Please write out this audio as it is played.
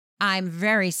I'm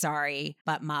very sorry,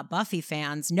 but my Buffy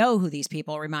fans know who these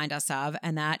people remind us of,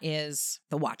 and that is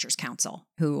the Watchers Council,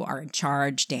 who are in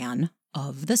charge, Dan,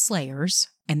 of the Slayers,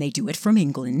 and they do it from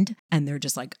England, and they're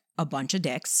just like a bunch of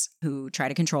dicks who try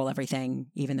to control everything,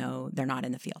 even though they're not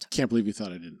in the field. Can't believe you thought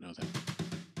I didn't know that.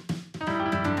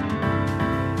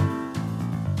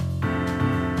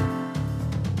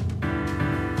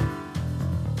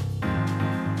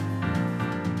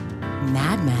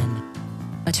 Mad Men,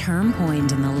 a term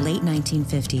coined in the late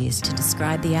 1950s to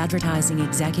describe the advertising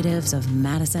executives of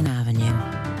Madison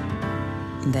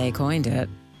Avenue. They coined it.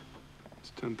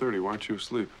 It's 10:30. Why aren't you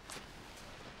asleep?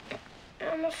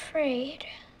 I'm afraid.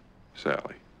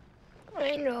 Sally.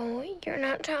 I know. You're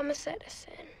not Thomas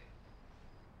Edison.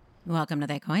 Welcome to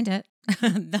They Coined It.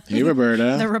 Hey,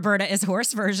 Roberta. The Roberta is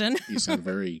horse version. You sound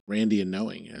very randy and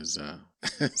knowing, as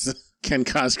Ken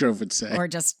Cosgrove would say. Or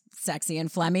just sexy and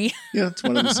phlegmy. Yeah, it's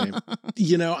one of the same.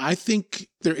 You know, I think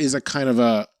there is a kind of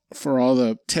a, for all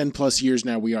the 10 plus years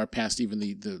now, we are past even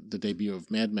the debut of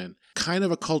Mad Men, kind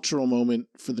of a cultural moment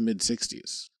for the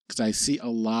mid-60s. Because I see a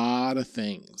lot of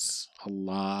things. And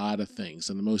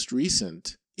the most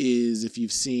recent is, if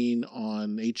you've seen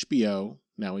on HBO,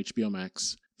 now HBO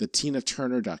Max, the Tina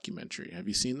Turner documentary. Have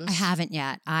you seen this? I haven't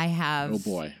yet. I have. Oh,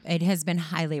 boy. It has been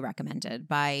highly recommended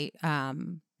by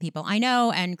people I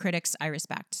know and critics I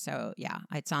respect. So, yeah,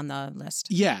 it's on the list.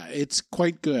 Yeah, it's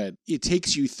quite good. It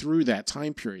takes you through that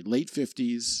time period, late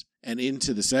 50s and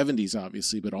into the 70s,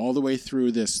 obviously, but all the way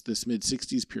through this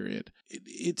mid-60s period.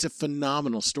 It's a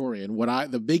phenomenal story. And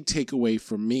the big takeaway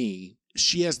for me,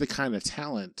 she has the kind of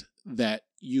talent that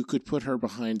you could put her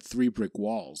behind 3 brick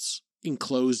walls,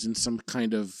 enclosed in some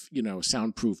kind of,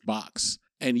 soundproof box,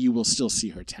 and you will still see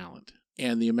her talent.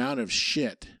 And the amount of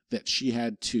shit that she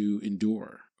had to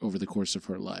endure over the course of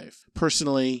her life.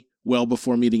 Personally, well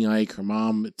before meeting Ike, her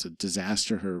mom, it's a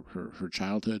disaster, her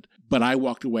childhood. But I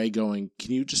walked away going,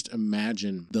 can you just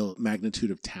imagine the magnitude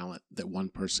of talent that one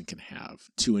person can have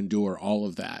to endure all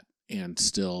of that and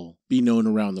still be known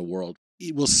around the world?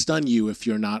 It will stun you if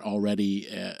you're not already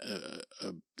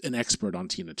an expert on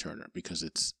Tina Turner, because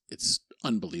it's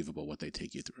unbelievable what they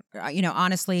take you through.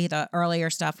 Honestly, the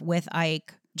earlier stuff with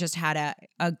Ike just had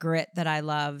a grit that I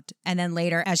loved. And then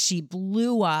later, as she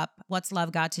blew up, What's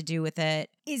Love Got to Do with It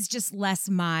is just less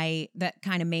that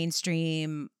kind of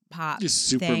mainstream pop just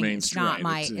super thing. mainstream.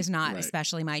 It's not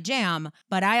especially my jam.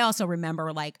 But I also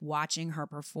remember watching her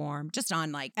perform just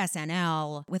on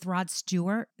SNL with Rod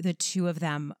Stewart, the two of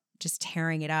them just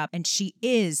tearing it up. And she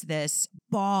is this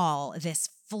ball, this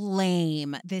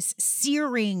flame, this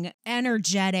searing,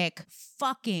 energetic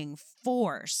fucking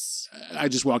force. I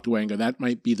just walked away and go, that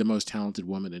might be the most talented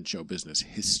woman in show business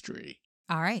history.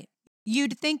 All right.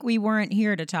 You'd think we weren't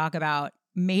here to talk about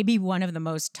maybe one of the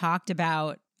most talked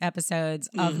about episodes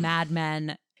of Mad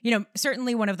Men.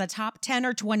 Certainly one of the top 10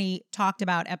 or 20 talked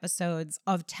about episodes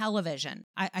of television.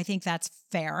 I think that's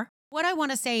fair. What I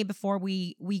want to say before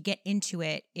we get into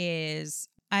it is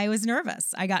I was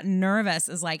nervous. I got nervous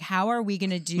as how are we going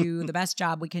to do the best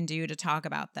job we can do to talk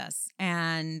about this?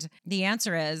 And the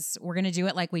answer is we're going to do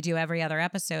it like we do every other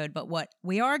episode. But what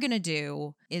we are going to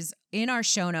do is in our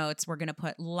show notes, we're going to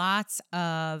put lots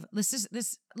of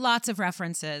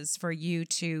references for you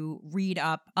to read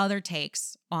up other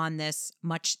takes on this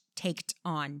much taked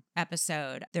on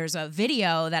episode. There's a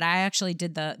video that I actually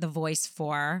did the voice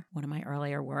for, one of my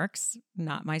earlier works,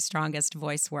 not my strongest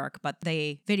voice work, but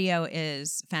the video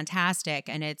is fantastic.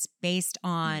 And it's based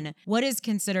on what is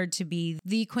considered to be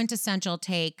the quintessential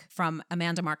take from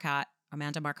Amanda Marcotte,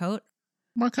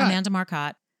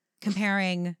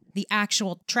 comparing the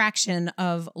actual traction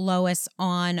of Lois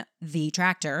on the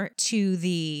tractor to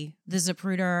the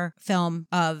Zapruder film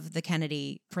of the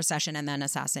Kennedy procession and then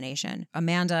assassination.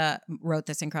 Amanda wrote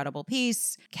this incredible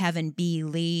piece. Kevin B.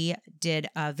 Lee did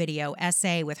a video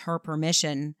essay with her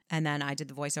permission, and then I did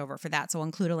the voiceover for that. So I'll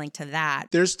include a link to that.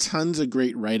 There's tons of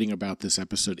great writing about this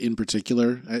episode in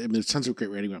particular. There's tons of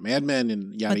great writing about Mad Men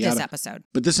and yada yada.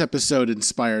 But this episode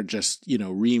inspired just,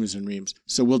 reams and reams.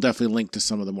 So we'll definitely link to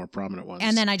some of the more prominent ones.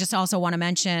 And then I just also want to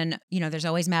mention, there's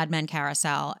always Mad Men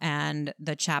Carousel and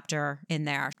the chapter in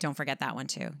there. Don't forget that one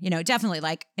too. Definitely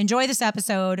enjoy this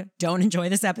episode. Don't enjoy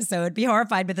this episode. Be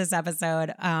horrified with this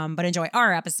episode. But enjoy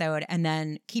our episode and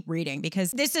then keep reading,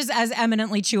 because this is as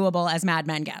eminently chewable as Mad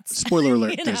Men gets. Spoiler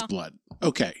alert, there's blood.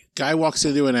 Okay. Guy walks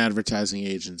into an advertising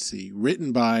agency,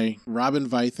 written by Robin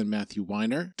Veith and Matthew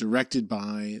Weiner, directed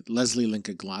by Leslie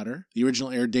Linka Glatter. The original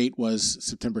air date was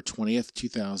September 20th,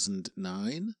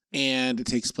 2009, and it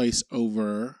takes place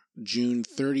over June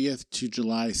 30th to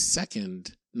July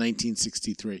 2nd,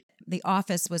 1963. The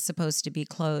office was supposed to be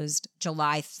closed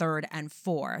July 3rd and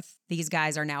 4th. These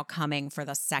guys are now coming for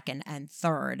the 2nd and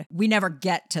 3rd. We never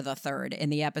get to the 3rd in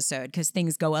the episode because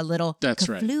things go a little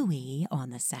kaflooey on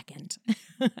the 2nd.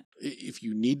 If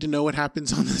you need to know what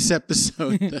happens on this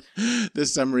episode, the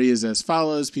summary is as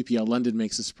follows. PPL London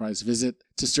makes a surprise visit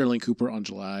to Sterling Cooper on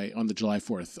the July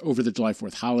 4th, over the July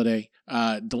 4th holiday.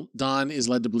 Don is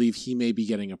led to believe he may be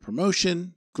getting a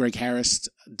promotion. Greg Harris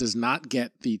does not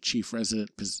get the chief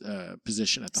resident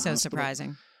position at the hospital. So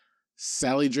surprising.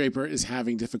 Sally Draper is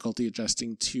having difficulty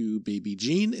adjusting to baby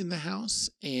Jean in the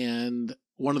house, and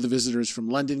one of the visitors from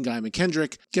London, Guy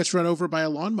McKendrick, gets run over by a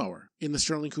lawnmower in the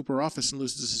Sterling Cooper office and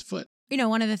loses his foot. You know,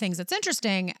 one of the things that's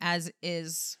interesting, as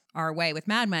is our way with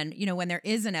Mad Men, you know, when there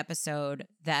is an episode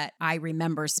that I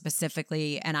remember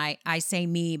specifically, and I say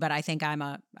me, but I think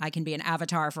I can be an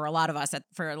avatar for a lot of us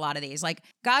for a lot of these. Like,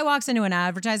 Guy walks into an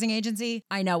advertising agency,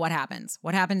 I know what happens.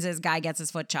 What happens is Guy gets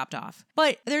his foot chopped off.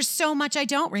 But there's so much I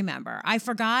don't remember. I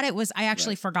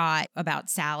actually forgot about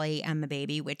Sally and the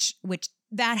baby, which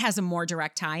that has a more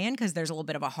direct tie-in because there's a little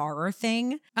bit of a horror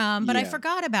thing. But I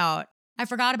forgot about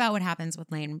what happens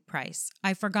with Lane Price.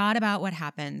 I forgot about what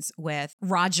happens with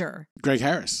Roger. Greg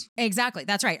Harris. Exactly.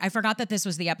 That's right. I forgot that this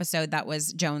was the episode that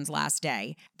was Joan's last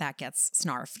day. That gets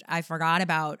snarfed. I forgot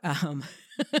about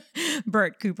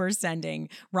Bert Cooper sending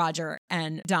Roger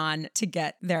and Don to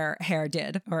get their hair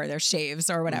did or their shaves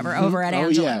or whatever over at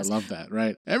Angela's. Oh, yeah. I love that.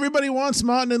 Right. Everybody wants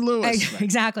Martin and Lewis. Right.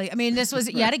 Exactly. I mean, this was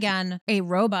yet again a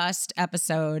robust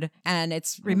episode, and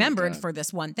it's remembered for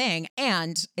this one thing,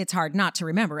 and it's hard not to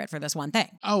remember it for this one thing.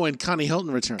 Oh, and Connie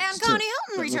Hilton returns. And Connie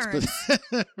Hilton returns.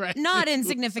 Right. Not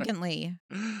insignificantly.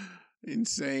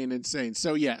 Insane.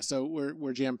 So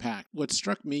we're jam-packed. What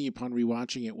struck me upon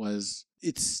rewatching it was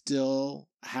it still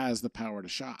has the power to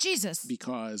shock. Jesus.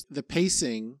 Because the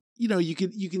pacing, you know, you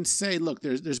can say, look,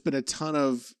 there's been a ton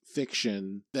of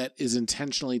fiction that is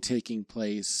intentionally taking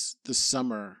place the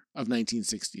summer of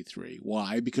 1963.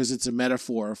 Why? Because it's a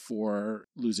metaphor for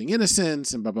losing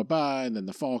innocence and blah, blah, blah. And then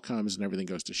the fall comes and everything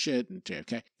goes to shit and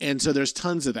JFK. And so there's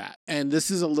tons of that. And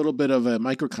this is a little bit of a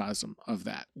microcosm of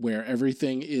that, where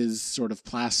everything is sort of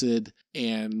placid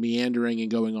and meandering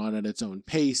and going on at its own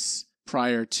pace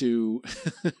prior to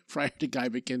Guy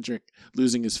McKendrick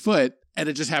losing his foot. And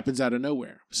it just happens out of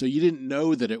nowhere. So you didn't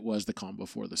know that it was the calm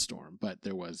before the storm, but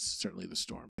there was certainly the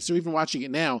storm. So even watching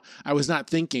it now, I was not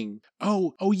thinking,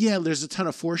 oh yeah, there's a ton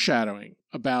of foreshadowing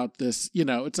about this. You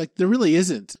know, it's like there really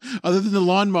isn't. Other than the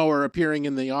lawnmower appearing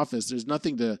in the office, there's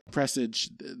nothing to presage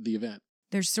the event.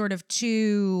 There's sort of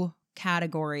two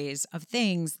categories of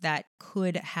things that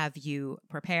could have you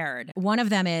prepared. One of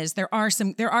them is there are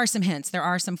some hints, there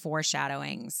are some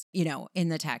foreshadowings, you know, in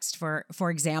the text. For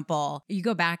example, you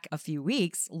go back a few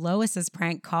weeks, Lois's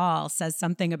prank call says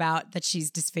something about that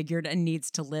she's disfigured and needs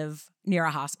to live near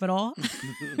a hospital.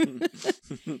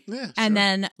 Yeah, and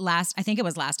then I think it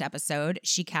was last episode,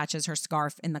 she catches her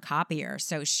scarf in the copier.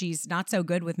 So she's not so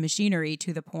good with machinery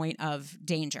to the point of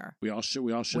danger. We all should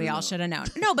have known.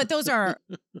 No, but those are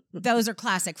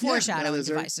classic foreshadowing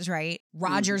devices, right?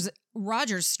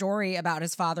 Roger's story about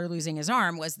his father losing his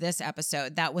arm was this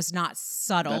episode. That was not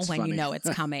subtle. That's when funny. You know it's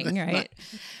coming, right?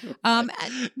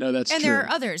 No, that's and true. There are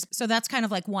others. So that's kind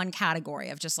of like one category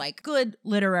of just like good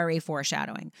literary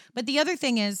foreshadowing. But the other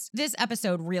thing is this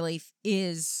episode really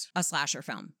is a slasher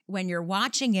film. When you're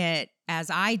watching it, as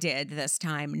I did this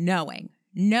time,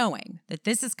 knowing that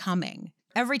this is coming,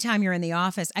 every time you're in the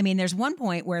office, I mean, there's one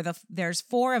point where there's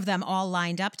four of them all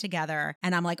lined up together,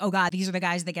 and I'm like, oh God, these are the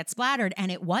guys that get splattered, and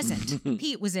it wasn't.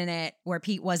 Pete was in it, where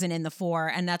Pete wasn't in the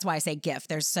four, and that's why I say gift.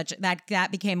 There's such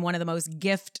that became one of the most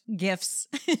gifts.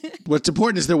 What's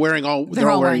important is they're all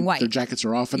wearing white. Their jackets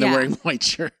are off, and they're wearing white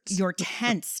shirts. You're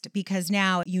tensed because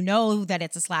now you know that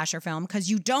it's a slasher film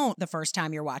because you don't the first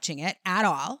time you're watching it at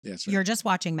all. That's right. You're just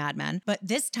watching Mad Men, but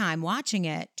this time watching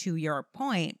it, to your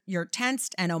point, you're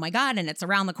tensed, and oh my God, and it's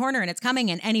around the corner and it's coming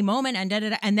in any moment and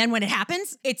and then when it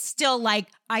happens, it's still like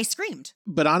I screamed.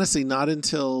 But honestly, not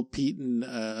until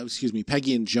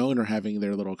Peggy and Joan are having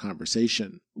their little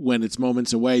conversation, when it's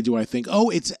moments away, do I think, oh,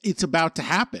 it's about to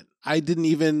happen.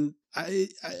 I'm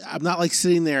not like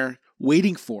sitting there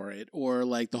waiting for it or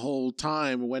like the whole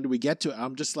time, when do we get to it?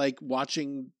 I'm just like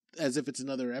watching as if it's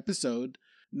another episode,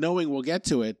 knowing we'll get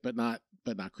to it, but not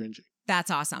cringing. That's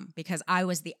awesome, because I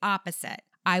was the opposite.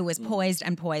 I was poised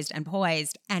and poised and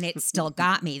poised, and it still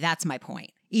got me. That's my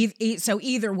point. So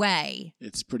either way,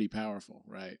 it's pretty powerful,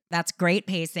 right? That's great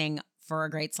pacing for a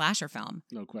great slasher film.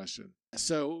 No question.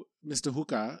 So Mr.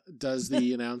 Hookah does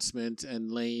the announcement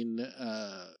and Lane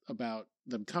about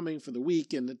them coming for the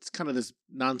week, and it's kind of this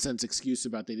nonsense excuse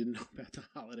about they didn't know about the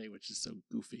holiday, which is so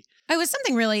goofy. It was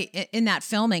something really in that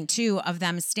filming too of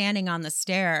them standing on the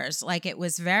stairs. Like it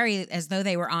was very as though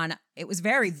they were on, it was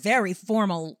very, very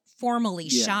formally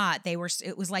shot. It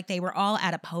was like they were all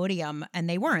at a podium and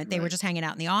they weren't. They were just hanging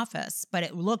out in the office, but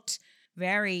it looked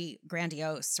very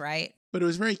grandiose, right? But it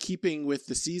was very keeping with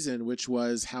the season, which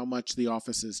was how much the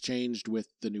office has changed with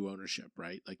the new ownership,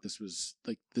 right? Like this is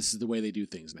the way they do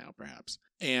things now, perhaps.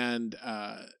 And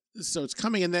so it's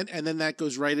coming, and then that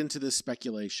goes right into this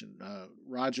speculation.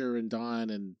 Roger and Don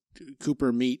and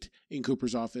Cooper meet in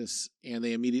Cooper's office, and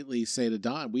they immediately say to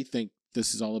Don, "We think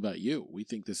this is all about you. We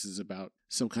think this is about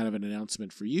some kind of an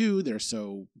announcement for you. They're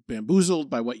so bamboozled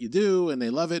by what you do, and they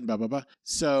love it, blah, blah, blah."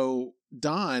 So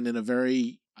Don, in a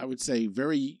very, I would say,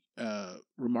 very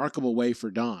remarkable way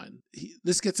for Don,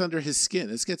 this gets under his skin.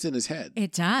 This gets in his head.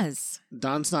 It does.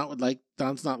 Don's not like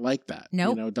that.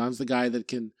 Nope. You know, Don's the guy that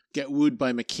can get wooed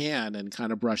by McCann and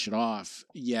kind of brush it off.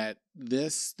 Yet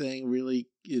this thing really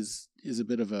is a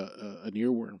bit of an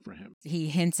earworm for him. He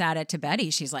hints at it to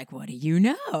Betty. She's like, "What do you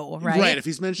know?" Right? Right. If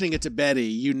he's mentioning it to Betty,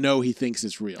 you know he thinks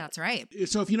it's real. That's right.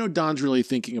 So if you know Don's really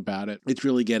thinking about it, it's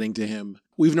really getting to him.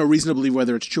 We have no reason to believe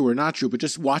whether it's true or not true, but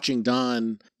just watching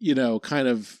Don, you know, kind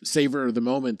of savor the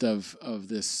moment of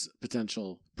this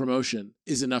potential promotion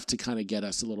is enough to kind of get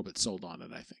us a little bit sold on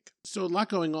it, I think. So a lot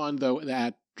going on, though,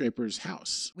 at Draper's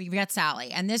house. We get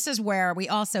Sally. And this is where we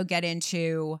also get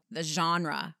into the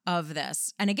genre of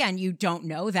this. And again, you don't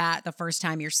know that the first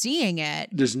time you're seeing it.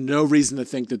 There's no reason to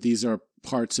think that these are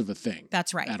parts of a thing.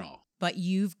 That's right. At all. But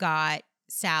you've got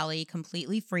Sally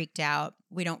completely freaked out.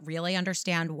 We don't really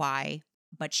understand why,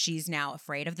 but she's now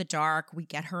afraid of the dark. We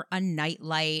get her a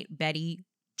nightlight. Betty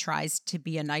tries to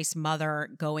be a nice mother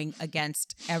going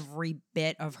against every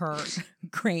bit of her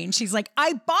grain. She's like,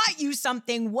 "I bought you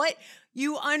something. What?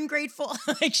 You ungrateful."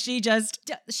 Like she doesn't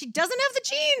have the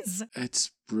jeans.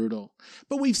 It's brutal.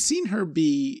 But we've seen her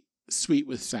be sweet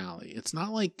with Sally. It's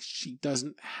not like she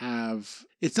doesn't have,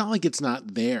 it's not like it's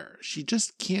not there. She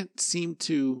just can't seem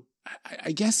to,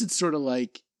 I guess it's sort of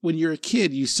like when you're a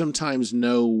kid, you sometimes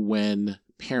know when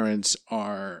parents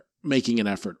are making an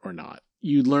effort or not.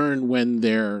 You learn when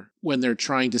they're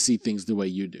trying to see things the way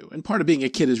you do. And part of being a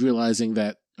kid is realizing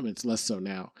that, I mean, it's less so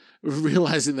now,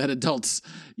 realizing that adults,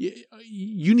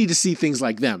 you need to see things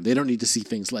like them. They don't need to see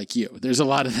things like you. There's a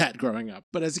lot of that growing up.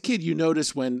 But as a kid, you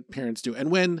notice when parents do.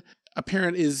 And when a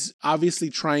parent is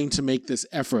obviously trying to make this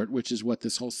effort, which is what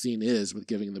this whole scene is with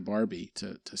giving the Barbie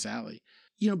to Sally,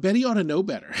 you know, Betty ought to know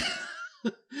better.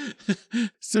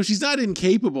 So she's not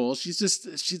incapable. She's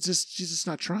just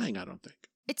not trying, I don't think.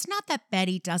 It's not that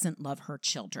Betty doesn't love her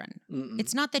children. Mm-mm.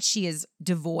 It's not that she is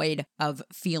devoid of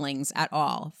feelings at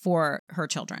all for her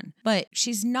children, but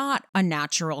she's not a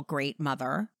natural great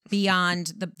mother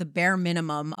beyond the bare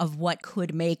minimum of what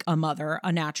could make a mother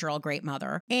a natural great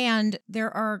mother. And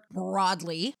there are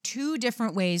broadly two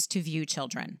different ways to view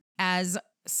children: as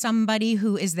somebody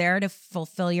who is there to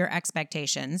fulfill your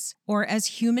expectations, or as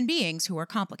human beings who are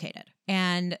complicated.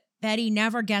 And Betty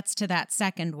never gets to that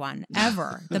second one,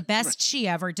 ever. The best she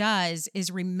ever does is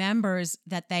remembers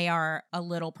that they are a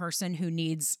little person who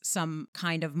needs some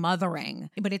kind of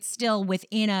mothering, but it's still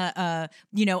within a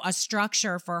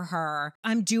structure for her.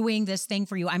 I'm doing this thing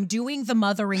for you. I'm doing the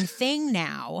mothering thing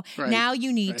now. Right. Now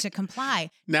you need to comply.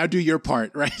 Now do your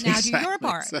part, right? Now do your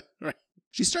part. So, right.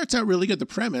 She starts out really good. The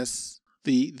premise,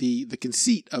 the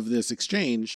conceit of this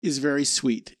exchange is very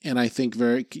sweet, and I think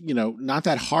very, not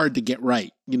that hard to get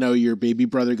right. Your baby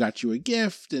brother got you a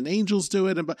gift, and angels do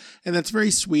it, and that's very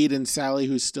sweet. And Sally,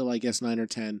 who's still, I guess, 9 or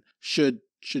 10, should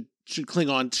cling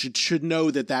on, should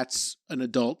know that that's an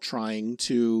adult trying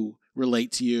to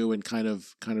relate to you and kind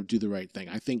of do the right thing.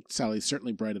 I think Sally's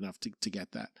certainly bright enough to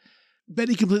get that.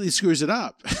 Betty completely screws it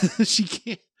up.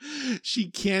 She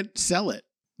can't sell it.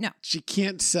 No. She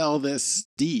can't sell this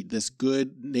deed, this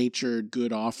good-natured,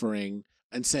 good offering,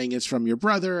 and saying it's from your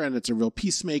brother and it's a real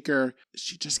peacemaker.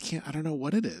 She just can't. I don't know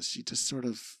what it is. She just sort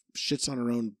of shits on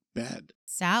her own bed.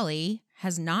 Sally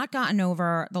has not gotten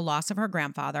over the loss of her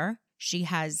grandfather. She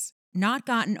has not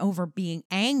gotten over being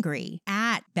angry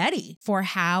at Betty for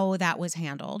how that was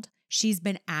handled. She's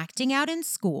been acting out in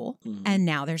school, and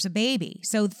now there's a baby.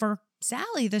 So for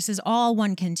Sally, this is all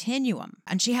one continuum,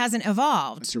 and she hasn't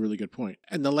evolved. That's a really good point.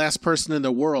 And the last person in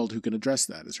the world who can address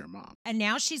that is her mom. And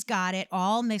now she's got it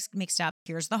all mixed up.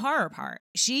 Here's the horror part.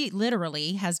 She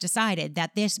literally has decided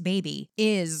that this baby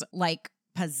is like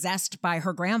possessed by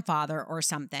her grandfather or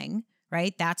something,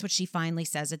 right? That's what she finally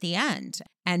says at the end.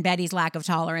 And Betty's lack of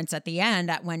tolerance at the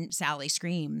end when Sally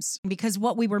screams. Because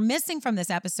what we were missing from this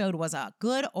episode was a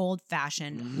good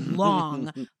old-fashioned,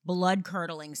 long,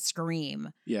 blood-curdling scream.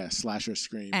 Yeah, slasher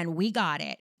scream. And we got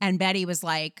it. And Betty was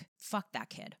like, fuck that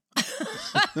kid.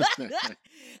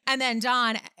 And then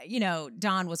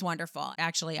Don was wonderful.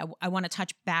 Actually, I want to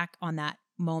touch back on that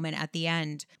moment at the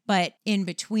end. But in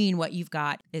between, what you've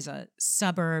got is a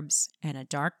suburbs and a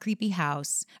dark, creepy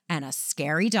house and a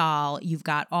scary doll. You've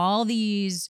got all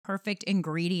these perfect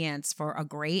ingredients for a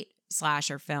great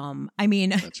slasher film. I mean,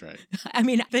 that's right. I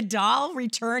mean, the doll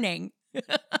returning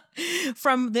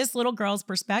from this little girl's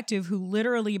perspective who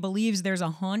literally believes there's a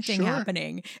haunting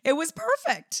happening. It was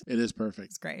perfect. It is perfect.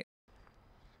 It's great.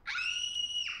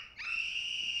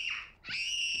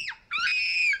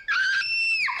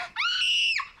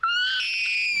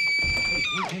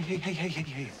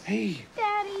 Hey.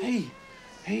 Daddy.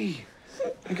 Hey.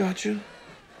 I got you.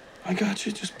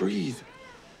 Just breathe.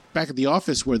 Back at the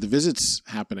office where the visit's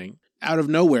happening, out of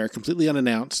nowhere, completely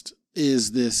unannounced,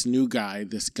 is this new guy,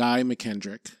 this Guy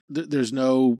McKendrick. There's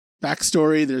no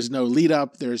backstory. There's no lead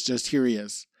up. There's just here he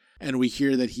is. And we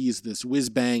hear that he's this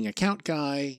whiz-bang account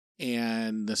guy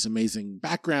and this amazing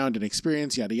background and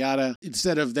experience, yada, yada.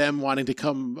 Instead of them wanting to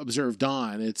come observe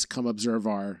Dawn, it's come observe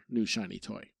our new shiny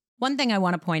toy. One thing I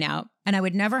want to point out, and I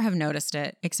would never have noticed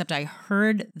it, except I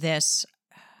heard this,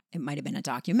 it might have been a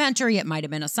documentary, it might have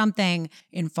been a something,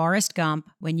 in Forrest Gump,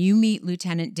 when you meet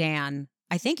Lieutenant Dan,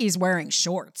 I think he's wearing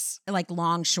shorts, like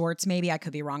long shorts maybe, I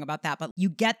could be wrong about that, but you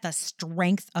get the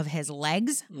strength of his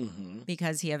legs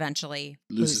because he eventually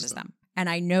loses them. And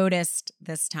I noticed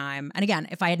this time, and again,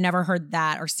 if I had never heard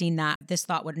that or seen that, this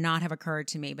thought would not have occurred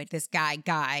to me, but this Guy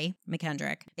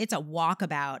McKendrick, it's a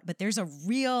walkabout, but there's a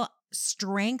real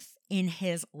strength in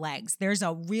his legs. There's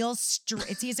a real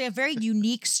he's a very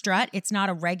unique strut. It's not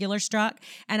a regular strut.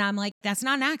 And I'm like, that's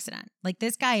not an accident. Like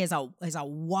this guy is a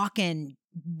walk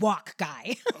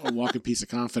guy. A walking piece of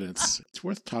confidence. It's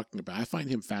worth talking about. I find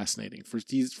him fascinating.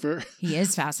 He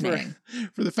is fascinating.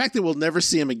 For the fact that we'll never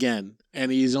see him again. And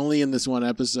he's only in this one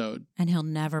episode. And he'll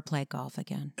never play golf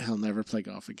again.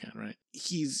 Right?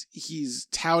 He's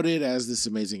touted as this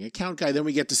amazing account guy. Then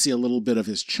we get to see a little bit of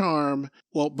his charm.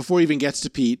 Well, before he even gets to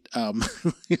Pete,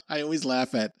 I always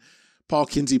laugh at Paul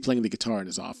Kinsey playing the guitar in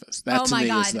his office. That to me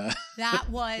is that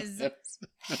was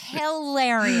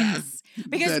hilarious.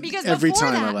 Because every before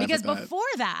time that, before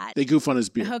that, they goof on his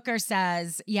beard. Hooker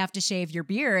says you have to shave your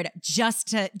beard just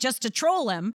to troll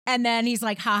him, and then he's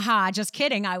like, "Ha ha, just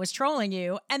kidding, I was trolling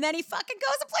you," and then he fucking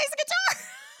goes and plays the guitar.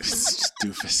 Just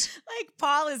doofus. Like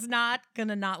Paul is not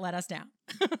gonna not let us down.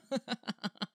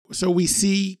 So we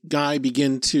see Guy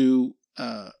begin to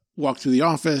walk through the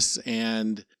office,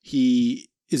 and he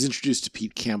is introduced to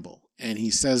Pete Campbell, and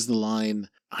he says the line,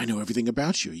 "I know everything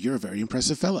about you. You're a very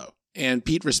impressive fellow." And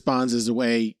Pete responds as a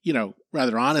way,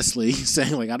 rather honestly,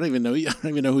 saying like, I don't even know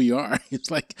who you are. It's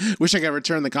like, wish I could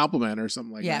return the compliment or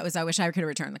something like that. Yeah, it was, I wish I could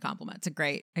return the compliment. It's a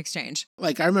great exchange.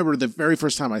 Like, I remember the very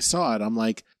first time I saw it, I'm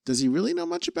like, does he really know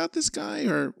much about this guy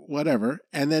or whatever?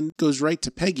 And then goes right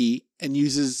to Peggy and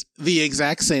uses the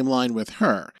exact same line with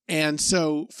her. And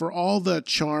so for all the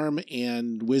charm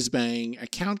and whiz-bang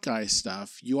account guy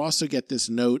stuff, you also get this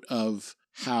note of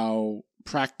how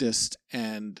practiced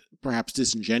and perhaps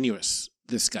disingenuous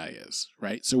this guy is,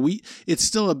 right? So it's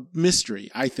still a mystery,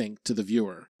 I think, to the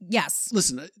viewer. Yes.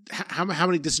 Listen, how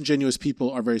many disingenuous people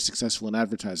are very successful in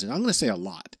advertising? I'm going to say a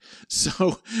lot.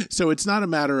 So it's not a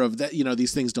matter of that,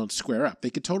 these things don't square up. They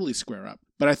could totally square up.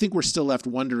 But I think we're still left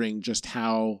wondering just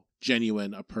how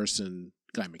genuine a person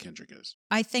Guy McKendrick is.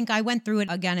 I think I went through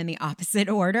it again in the opposite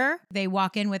order. They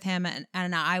walk in with him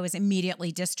and I was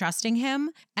immediately distrusting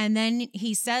him. And then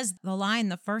he says the line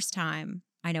the first time,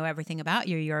 "I know everything about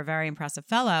you. You're a very impressive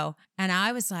fellow." And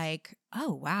I was like,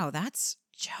 oh, wow, that's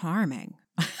charming.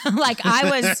 Like I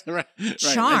was right.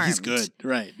 charmed. Like he's good.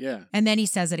 Right. Yeah. And then he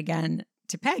says it again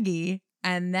to Peggy.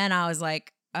 And then I was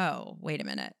like, oh, wait a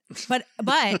minute. But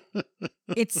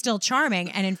it's still charming.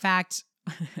 And in fact,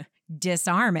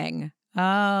 disarming.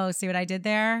 Oh, see what I did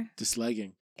there?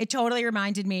 Dislegging. It totally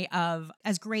reminded me of,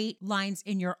 as great lines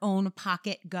in your own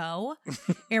pocket go,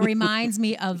 it reminds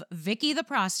me of Vicky the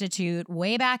prostitute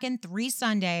way back in 3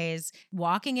 Sundays,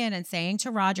 walking in and saying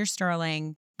to Roger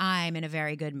Sterling, "I'm in a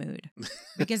very good mood."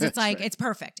 Because it's like, right. It's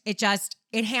perfect.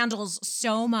 It handles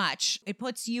so much. It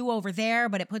puts you over there,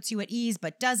 but it puts you at ease,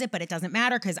 but it doesn't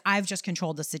matter because I've just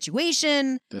controlled the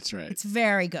situation. That's right. It's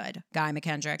very good, Guy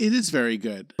McKendrick. It is very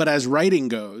good. But as writing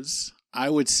goes, I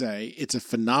would say it's a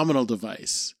phenomenal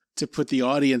device to put the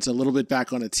audience a little bit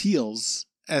back on its heels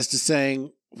as to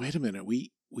saying, wait a minute,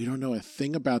 we We don't know a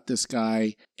thing about this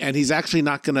guy. And he's actually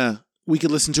not going to, we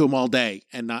could listen to him all day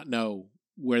and not know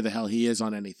where the hell he is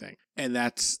on anything. And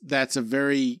that's a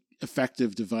very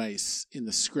effective device in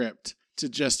the script to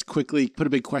just quickly put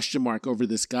a big question mark over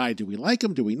this guy. Do we like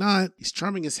him? Do we not? He's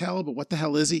charming as hell, but what the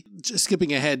hell is he? Just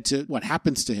skipping ahead to what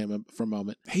happens to him for a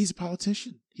moment. He's a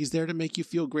politician. He's there to make you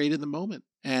feel great in the moment.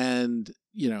 And,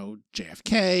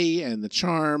 JFK and the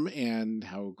charm and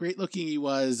how great looking he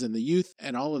was and the youth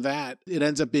and all of that, it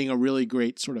ends up being a really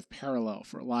great sort of parallel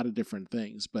for a lot of different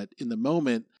things. But in the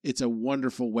moment, it's a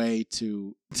wonderful way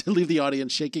to leave the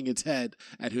audience shaking its head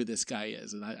at who this guy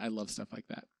is. And I love stuff like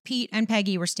that. Pete and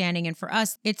Peggy were standing in for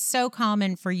us. It's so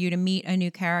common for you to meet a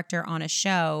new character on a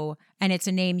show and it's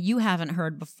a name you haven't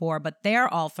heard before, but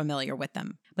they're all familiar with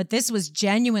them. But this was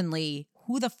genuinely,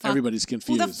 who the fuck? Everybody's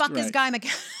confused. Who the fuck is Guy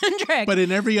McKendrick? But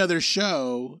in every other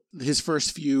show, his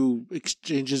first few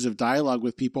exchanges of dialogue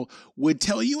with people would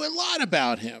tell you a lot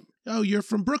about him. Oh, you're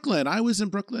from Brooklyn. I was in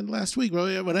Brooklyn last week,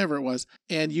 whatever it was.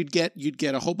 And you'd get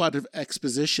a whole bunch of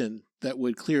exposition that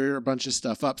would clear a bunch of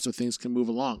stuff up so things can move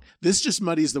along. This just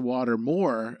muddies the water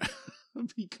more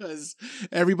because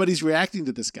everybody's reacting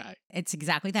to this guy. It's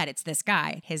exactly that. It's this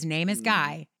guy. His name is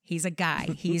Guy. He's a guy.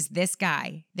 He's this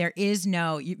guy. There is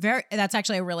no that's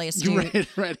actually a really astute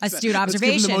astute observation. Let's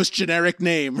give him the most generic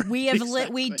name. We have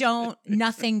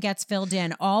nothing gets filled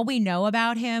in. All we know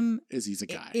about him is he's a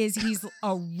guy. Is he's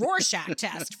a Rorschach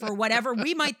test for whatever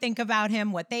we might think about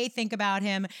him, what they think about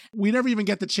him. We never even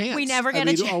get the chance. We never get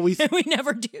a chance. We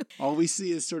never do. All we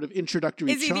see is sort of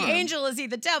introductory Is he charm. the angel? Is he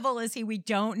the devil? Is he? We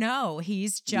don't know.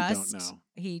 He's just. We don't know.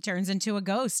 He turns into a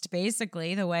ghost,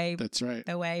 basically, the way. That's right.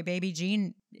 The way Baby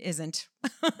Jean isn't.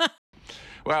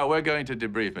 Well, we're going to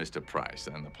debrief Mr. Price,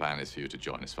 and the plan is for you to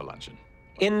join us for luncheon.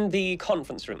 In the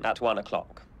conference room at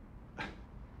 1:00.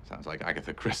 Sounds like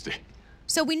Agatha Christie.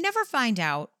 So we never find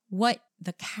out what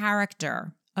the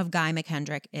character of Guy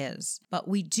McKendrick is, but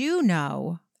we do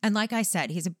know, and like I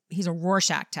said, he's a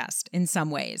Rorschach test in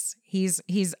some ways. He's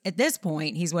at this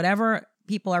point, he's whatever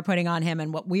people are putting on him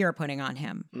and what we are putting on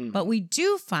him. But we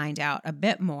do find out a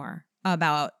bit more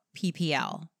about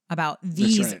PPL, about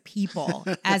these people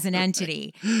as an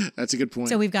entity. That's a good point.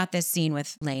 So we've got this scene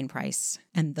with Lane Price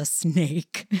and the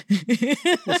snake.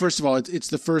 Well, first of all, it's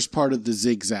the first part of the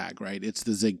zigzag, right? It's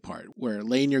the zig part where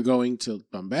Lane, you're going to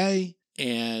Bombay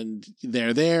and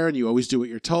they're there and you always do what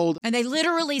you're told. And they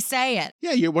literally say it.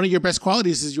 Yeah, one of your best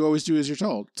qualities is you always do as you're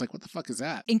told. It's like, what the fuck is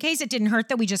that? In case it didn't hurt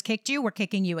that we just kicked you, we're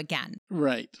kicking you again.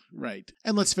 Right.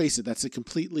 And let's face it, that's a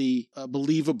completely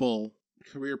believable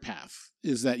career path,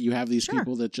 is that you have these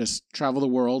people that just travel the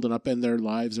world and upend their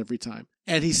lives every time.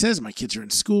 And he says, my kids are in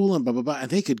school and blah, blah, blah, and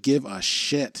they could give a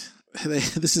shit.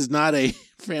 This is not a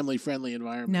family-friendly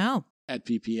environment. No. At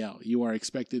PPL. You are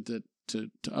expected to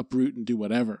uproot and do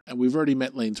whatever. And we've already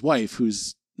met Lane's wife,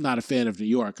 who's not a fan of New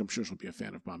York. I'm sure she'll be a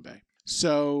fan of Bombay.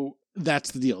 So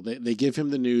that's the deal. They give him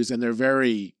the news, and they're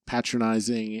very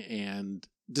patronizing and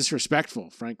disrespectful,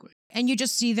 frankly. And you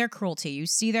just see their cruelty. You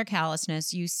see their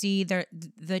callousness. You see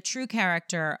the true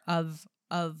character of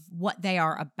what they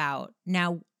are about.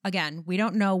 Now, again, we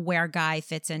don't know where Guy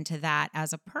fits into that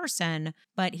as a person,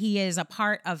 but he is a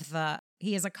part of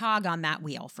he is a cog on that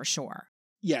wheel for sure.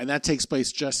 Yeah, and that takes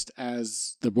place just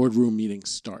as the boardroom meeting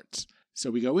starts.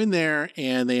 So we go in there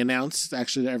and they announce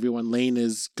actually to everyone Lane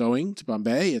is going to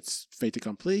Bombay. It's fait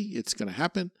accompli. It's going to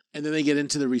happen. And then they get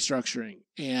into the restructuring.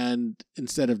 And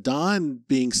instead of Don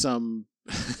being some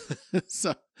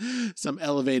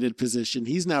elevated position,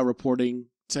 he's now reporting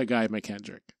to Guy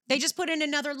McKendrick. They just put in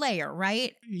another layer,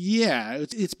 right? Yeah,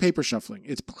 it's paper shuffling.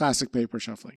 It's classic paper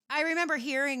shuffling. I remember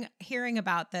hearing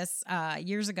about this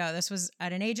years ago. This was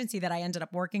at an agency that I ended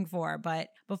up working for, but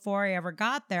before I ever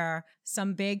got there,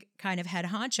 some big kind of head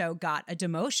honcho got a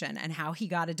demotion, and how he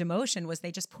got a demotion was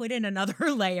they just put in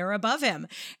another layer above him,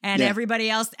 and everybody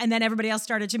else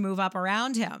started to move up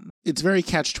around him. It's very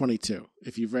Catch-22.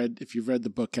 If you've read the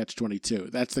book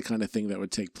Catch-22, that's the kind of thing that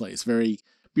would take place. Very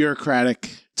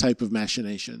bureaucratic type of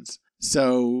machinations.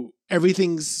 So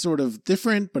everything's sort of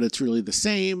different, but it's really the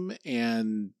same.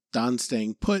 And Don's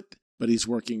staying put, but he's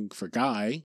working for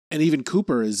Guy. And even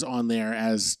Cooper is on there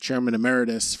as chairman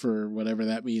emeritus for whatever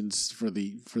that means for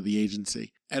the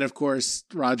agency. And of course,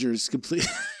 Roger's complete.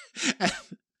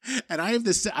 And I have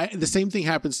this. The same thing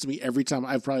happens to me every time.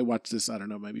 I've probably watched this, I don't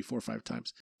know, maybe 4 or 5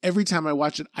 times. Every time I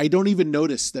watch it, I don't even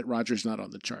notice that Roger's not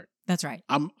on the chart. That's right.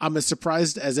 I'm as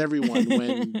surprised as everyone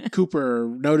when Cooper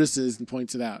notices and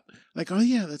points it out. Like, oh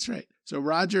yeah, that's right. So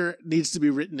Roger needs to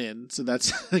be written in. So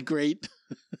that's a great.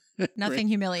 Nothing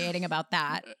humiliating about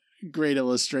that. great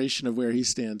illustration of where he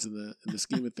stands in the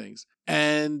scheme of things.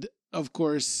 And of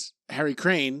course, Harry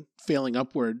Crane, failing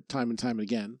upward time and time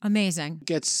again, Amazing.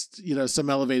 gets, some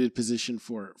elevated position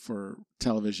for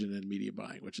television and media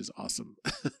buying, which is awesome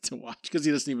to watch because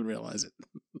he doesn't even realize it.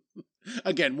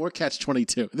 Again, more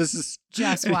Catch-22. This is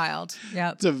Just wild.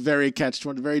 Yep. It's a very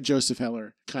Catch-22, very Joseph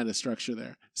Heller kind of structure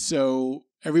there. So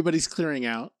everybody's clearing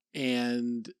out,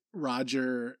 and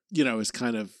Roger, is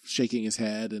kind of shaking his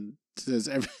head and says,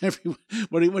 "Everyone,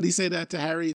 what do you say that to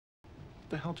Harry?" What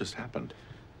the hell just happened?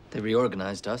 They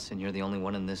reorganized us, and you're the only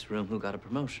one in this room who got a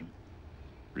promotion.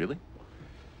 Really?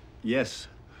 Yes,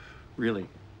 really.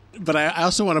 But I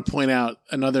also want to point out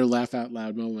another laugh out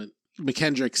loud moment.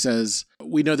 McKendrick says,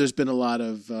 "We know there's been a lot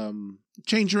of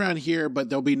change around here, but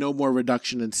there'll be no more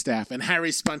reduction in staff." And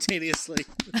Harry spontaneously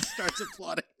starts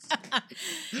applauding.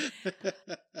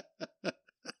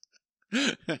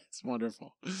 It's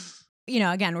wonderful.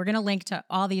 Again, we're going to link to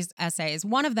all these essays.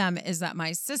 One of them is that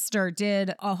my sister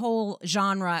did a whole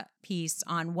genre piece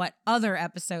on what other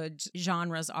episode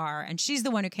genres are. And she's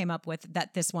the one who came up with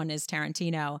that this one is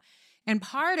Tarantino. And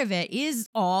part of it is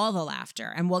all the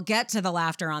laughter. And we'll get to the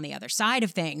laughter on the other side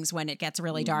of things when it gets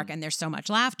really dark and there's so much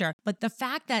laughter. But the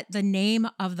fact that the name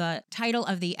of the title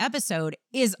of the episode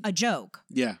is a joke.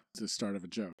 Yeah, it's the start of a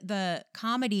joke. The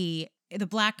comedy, the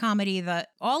black comedy,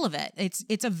 all of it.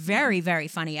 It's a very, very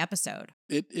funny episode.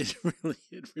 It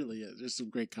really is. There's some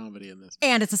great comedy in this.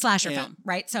 And it's a slasher film,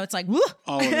 right? So it's like, woo!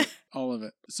 All of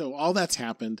it. So all that's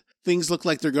happened. Things look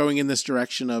like they're going in this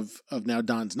direction of now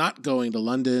Don's not going to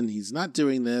London. He's not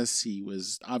doing this. He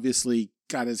was obviously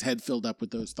got his head filled up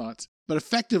with those thoughts. But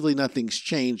effectively nothing's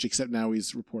changed except now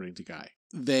he's reporting to Guy.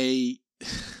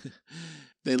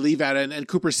 They leave out, and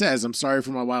Cooper says, "I'm sorry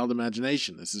for my wild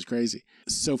imagination. This is crazy."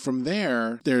 So from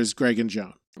there, there's Greg and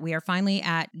Joan. We are finally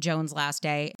at Joan's last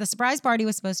day. The surprise party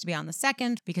was supposed to be on the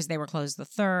 2nd because they were closed the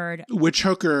 3rd. Which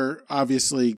Hooker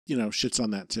obviously, shits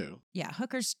on that too. Yeah,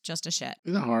 Hooker's just a shit.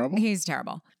 Isn't that horrible? He's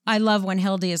terrible. I love when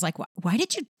Hildy is like, why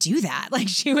did you do that? Like,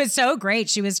 she was so great.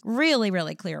 She was really,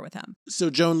 really clear with him. So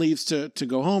Joan leaves to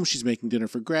go home. She's making dinner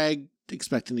for Greg,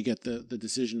 expecting to get the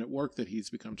decision at work that he's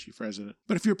become chief resident.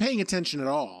 But if you're paying attention at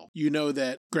all, you know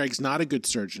that Greg's not a good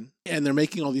surgeon, and they're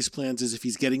making all these plans as if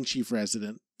he's getting chief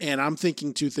resident. And I'm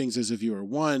thinking two things as a viewer.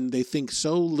 One, they think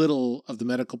so little of the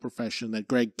medical profession that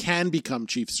Greg can become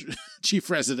chief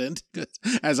resident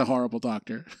as a horrible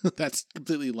doctor. That's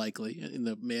completely likely in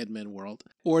the Mad Men world.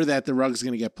 Or that the rug's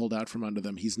going to get pulled out from under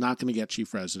them. He's not going to get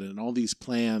chief resident. And all these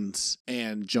plans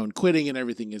and Joan quitting and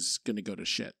everything is going to go to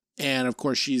shit. And of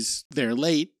course, she's there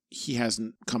late. He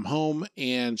hasn't come home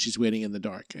and she's waiting in the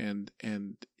dark. And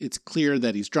it's clear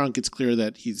that he's drunk. It's clear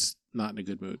that he's not in a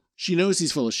good mood. She knows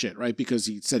he's full of shit, right? Because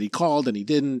he said he called and he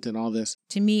didn't and all this.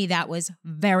 To me, that was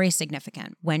very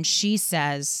significant when she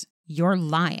says, "You're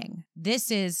lying."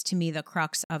 This is, to me, the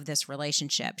crux of this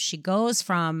relationship. She goes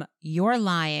from "you're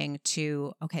lying"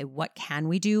 to, okay, what can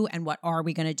we do and what are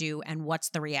we going to do and what's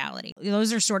the reality?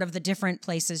 Those are sort of the different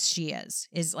places she is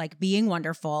like being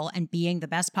wonderful and being the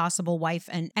best possible wife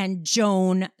and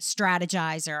Joan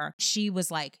strategizer. She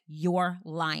was like, "You're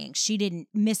lying." She didn't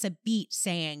miss a beat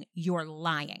saying, "You're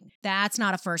lying." That's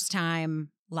not a first time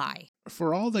lie.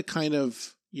 For all the kind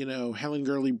of Helen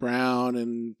Gurley Brown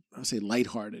and I'll say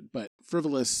lighthearted, but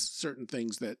frivolous certain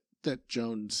things that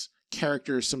Joan's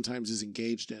character sometimes is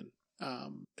engaged in.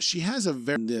 She has a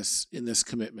very in this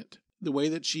commitment. The way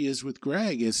that she is with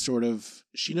Greg is sort of,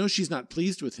 she knows she's not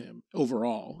pleased with him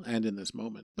overall and in this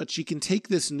moment, but she can take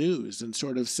this news and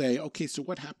sort of say, okay, so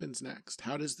what happens next?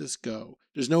 How does this go?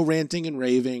 There's no ranting and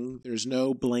raving. There's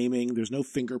no blaming. There's no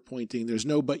finger pointing. There's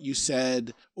no, but you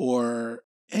said, or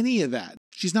any of that.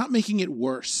 She's not making it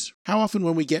worse. How often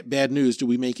when we get bad news do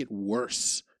we make it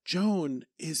worse? Joan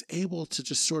is able to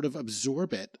just sort of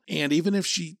absorb it. And even if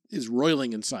she is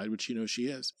roiling inside, which she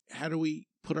is, how do we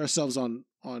put ourselves on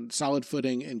solid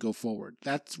footing and go forward?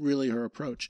 That's really her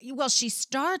approach. Well, she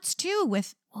starts too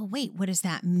with, well, wait, what does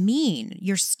that mean?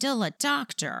 You're still a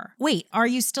doctor. Wait, are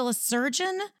you still a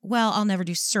surgeon? Well, I'll never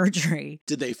do surgery.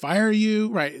 Did they fire you?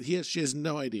 Right. She has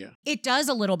no idea. It does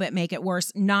a little bit make it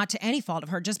worse, not to any fault of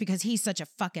her, just because he's such a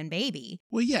fucking baby.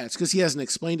 Well, yeah, it's because he hasn't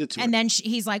explained it to her. And then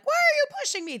he's like, why are you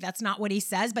pushing me? That's not what he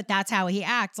says, but that's how he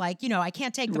acts. Like, I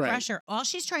can't take the pressure. All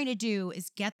she's trying to do is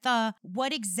get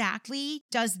what exactly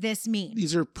does this mean?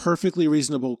 These are perfectly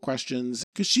reasonable questions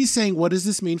because she's saying, what does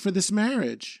this mean for this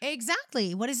marriage?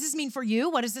 Exactly. what does this mean for you?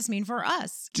 What does this mean for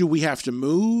us? Do we have to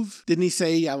move? Didn't he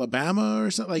say Alabama or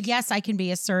something? Like, yes, I can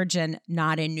be a surgeon,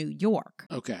 not in New York.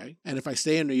 Okay. And if I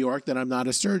stay in New York, then I'm not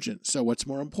a surgeon. So what's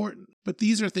more important? But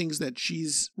these are things that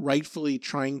she's rightfully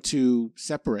trying to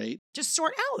separate. Just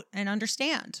sort out and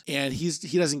understand. And he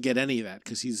doesn't get any of that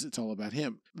because it's all about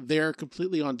him. They're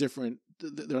completely on different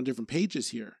pages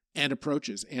here, and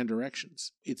approaches and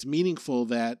directions. It's meaningful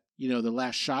that, the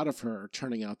last shot of her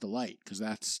turning out the light, because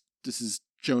this is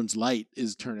Joan's light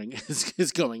is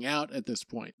going out at this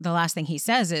point. The last thing he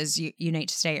says is, you need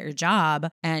to stay at your job.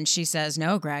 And she says,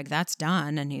 no, Greg, that's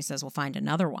done. And he says, we'll find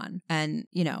another one. And,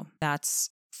 that's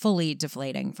fully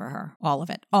deflating for her. All of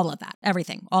it. All of that.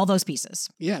 Everything. All those pieces.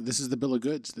 Yeah, this is the bill of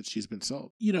goods that she's been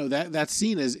sold. That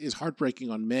scene is heartbreaking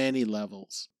on many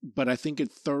levels, but I think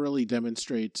it thoroughly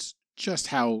demonstrates just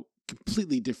how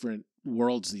completely different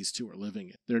worlds these two are living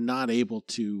in. They're not able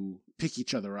to pick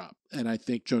each other up. And I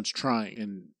think Joan's trying,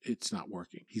 and it's not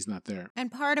working. He's not there.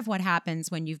 And part of what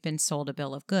happens when you've been sold a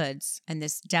bill of goods, and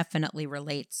this definitely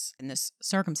relates in this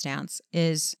circumstance,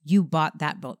 is you bought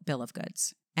that bill of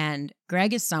goods. And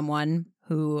Greg is someone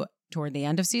who, toward the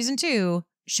end of season 2,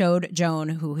 showed Joan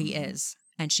who he is,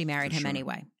 and she married him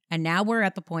anyway. And now we're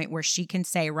at the point where she can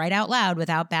say right out loud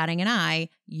without batting an eye,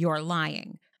 you're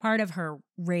lying. Part of her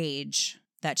rage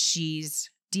that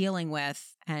she's dealing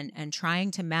with and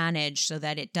trying to manage so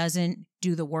that it doesn't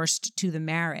do the worst to the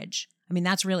marriage. I mean,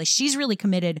 she's really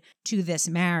committed to this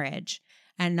marriage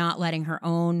and not letting her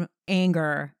own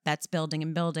anger that's building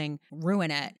and building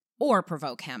ruin it or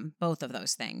provoke him, both of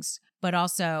those things. But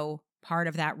also part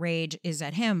of that rage is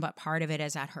at him, but part of it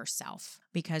is at herself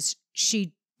because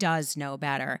she does know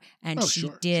better, and she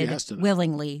did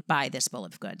willingly buy this bill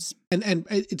of goods. And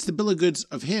it's the bill of goods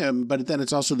of him, but then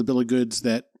it's also the bill of goods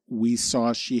that we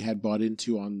saw she had bought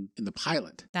into in the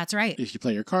pilot. That's right. If you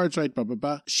play your cards right, blah, blah,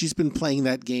 blah. She's been playing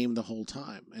that game the whole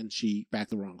time, and she backed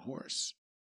the wrong horse.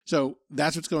 So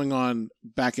that's what's going on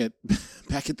back at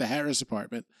the Harris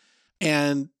apartment.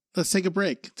 And let's take a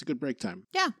break. It's a good break time.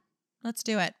 Yeah, let's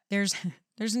do it. There's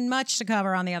much to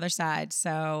cover on the other side,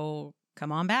 so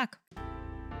come on back.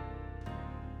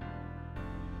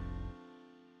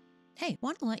 Hey,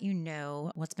 want to let you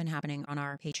know what's been happening on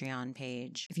our Patreon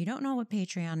page. If you don't know what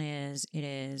Patreon is, it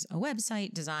is a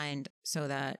website designed so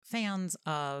that fans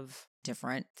of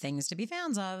different things to be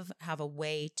fans of have a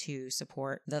way to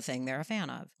support the thing they're a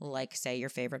fan of, like, say, your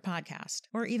favorite podcast,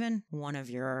 or even one of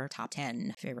your top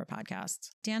 10 favorite podcasts.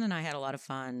 Dan and I had a lot of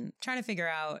fun trying to figure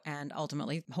out, and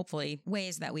ultimately, hopefully,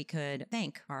 ways that we could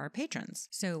thank our patrons.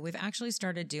 So we've actually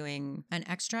started doing an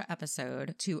extra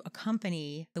episode to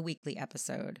accompany the weekly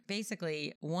episode.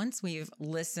 Basically, once we've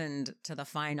listened to the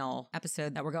final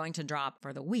episode that we're going to drop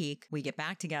for the week, we get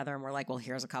back together and we're like, well,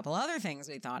 here's a couple other things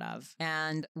we thought of.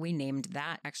 And we named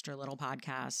that extra little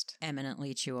podcast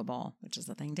Eminently Chewable, which is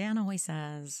the thing Dan always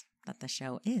says that the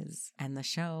show is, and the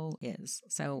show is.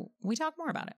 So we talk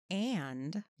more about it.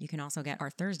 And you can also get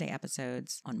our Thursday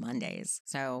episodes on Mondays.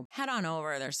 So head on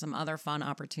over. There's some other fun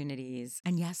opportunities.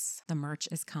 And yes, the merch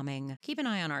is coming. Keep an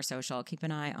eye on our social. Keep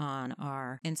an eye on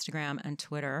our Instagram and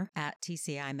Twitter at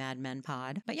TCI Mad Men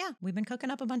Pod. But yeah, we've been cooking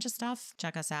up a bunch of stuff.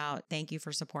 Check us out. Thank you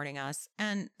for supporting us.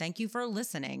 And thank you for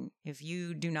listening. If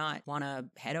you do not want to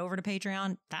head over to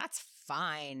Patreon, that's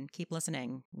fine. Keep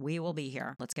listening. We will be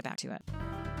here. Let's get back to it.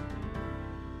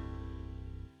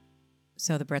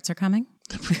 So the Brits are coming?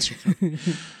 The Brits are coming.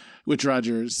 Which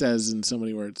Roger says in so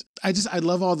many words. I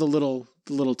love all the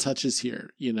little touches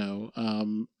here.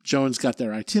 Joan's got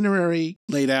their itinerary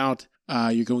laid out.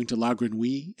 You're going to La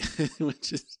Grenouille,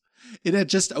 which is, it had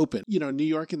just opened. New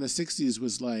York in the 60s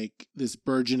was like this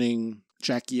burgeoning.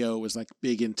 Jackie O was like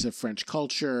big into French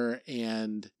culture,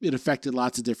 and it affected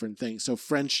lots of different things. So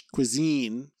French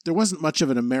cuisine, there wasn't much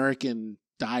of an American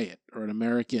diet or an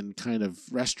American kind of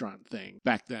restaurant thing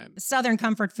back then. Southern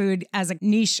comfort food as a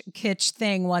niche kitsch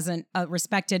thing wasn't a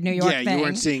respected New York thing. Yeah, you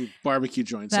weren't seeing barbecue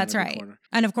joints. That's on right. every corner.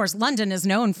 And of course, London is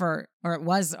known for, or it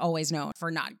was always known for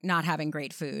not having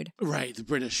great food. Right, the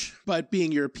British. But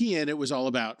being European, it was all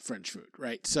about French food,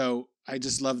 right? So I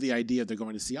just love the idea of they're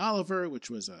going to see Oliver, which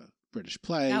was a British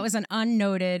play. That was an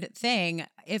unnoted thing.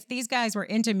 If these guys were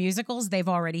into musicals, they've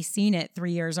already seen it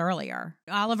 3 years earlier.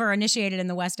 Oliver, initiated in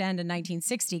the West End in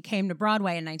 1960, came to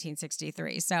Broadway in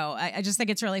 1963. So I just think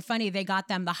it's really funny. They got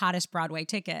them the hottest Broadway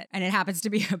ticket, and it happens to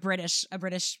be a British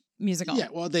musical. Yeah,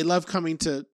 well, they love coming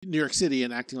to New York City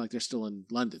and acting like they're still in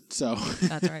London. So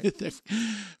that's right.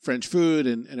 French food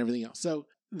and everything else. So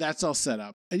that's all set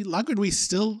up. La Grenouille's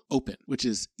still open, which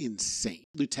is insane.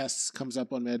 Lutece comes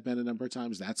up on Mad Men a number of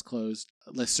times. That's closed.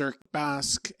 Le Cirque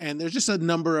Basque. And there's just a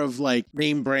number of like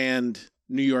name brand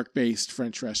New York-based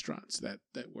French restaurants that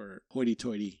were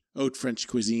hoity-toity haute French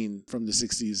cuisine from the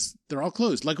 60s. They're all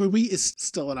closed. Le Grouilly is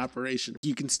still in operation.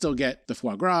 You can still get the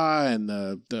foie gras and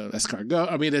the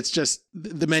escargot. I mean, it's just,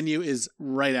 the menu is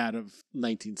right out of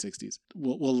 1960s.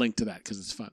 We'll link to that because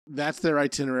it's fun. That's their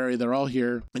itinerary. They're all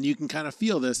here. And you can kind of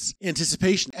feel this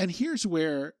anticipation. And here's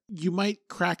where you might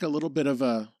crack a little bit of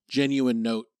a genuine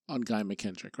note on Guy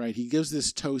McKendrick, right? He gives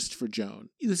this toast for Joan.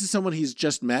 This is someone he's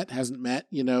just met, hasn't met,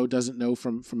 doesn't know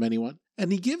from anyone.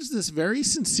 And he gives this very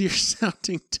sincere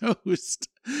sounding toast,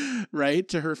 right,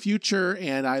 to her future.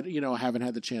 And I haven't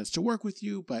had the chance to work with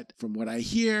you, but from what I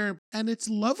hear, and it's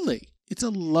lovely. It's a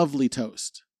lovely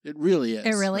toast. It really is.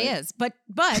 It really is. But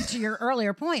to your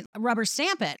earlier point, rubber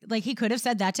stamp it. Like, he could have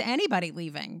said that to anybody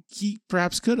leaving. He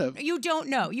perhaps could have. You don't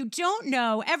know. You don't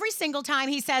know. Every single time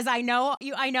he says, I know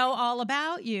all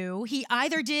about you, he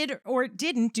either did or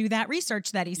didn't do that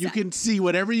research that he said. You can see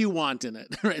whatever you want in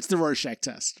it. Right? It's the Rorschach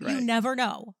test, right? You never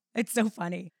know. It's so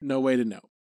funny. No way to know.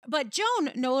 But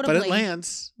Joan, notably... But it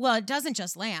lands. Well, it doesn't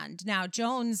just land. Now,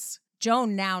 Joan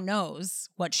now knows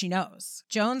what she knows.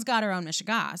 Joan's got her own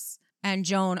mishigas. And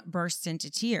Joan bursts into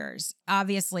tears.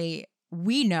 Obviously,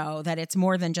 we know that it's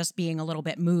more than just being a little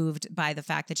bit moved by the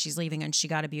fact that she's leaving and she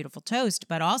got a beautiful toast,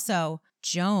 but also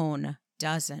Joan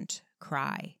doesn't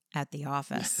cry at the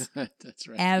office. That's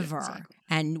right. Ever. Yeah, exactly.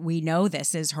 And we know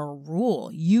this is her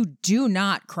rule. You do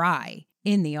not cry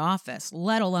in the office,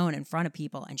 let alone in front of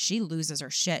people. And she loses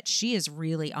her shit. She is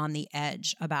really on the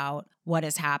edge about what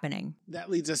is happening. That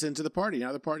leads us into the party.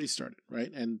 Now the party started,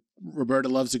 right? And Roberta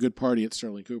loves a good party at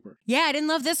Sterling Cooper. Yeah, I didn't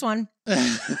love this one.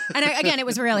 Again, it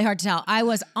was really hard to tell. I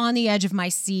was on the edge of my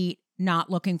seat,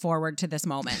 not looking forward to this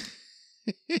moment.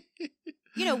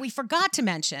 We forgot to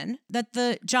mention that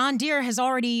the John Deere has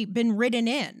already been ridden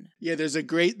in. Yeah, there's a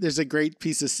great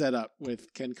piece of setup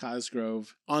with Ken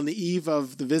Cosgrove on the eve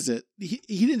of the visit. He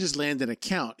didn't just land an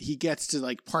account. He gets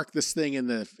to park this thing in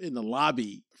the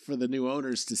lobby for the new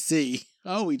owners to see.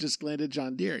 Oh, we just landed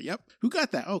John Deere. Yep. Who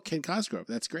got that? Oh, Ken Cosgrove.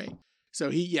 That's great. So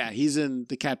he's in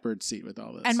the catbird seat with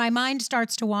all this. And my mind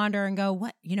starts to wander and go,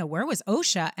 what, where was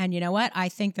OSHA? And you know what? I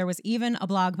think there was even a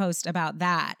blog post about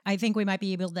that. I think we might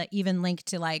be able to even link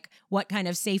to what kind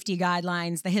of safety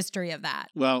guidelines, the history of that.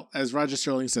 Well, as Roger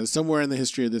Sterling says, somewhere in the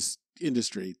history of this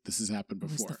industry, this has happened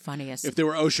before. It was the funniest. If there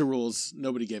were OSHA rules,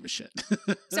 nobody gave a shit.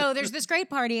 So there's this great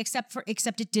party, except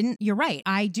it didn't. You're right.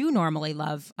 I do normally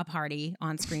love a party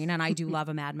on screen, and I do love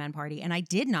a Mad Men party, and I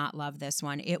did not love this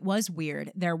one. It was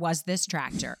weird. There was this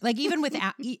tractor. Even with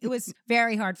it was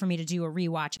very hard for me to do a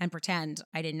rewatch and pretend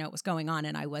I didn't know what was going on,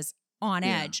 and I was on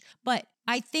edge. But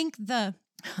I think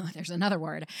there's another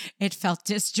word. It felt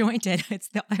disjointed.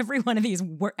 Every one of these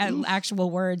actual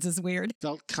words is weird.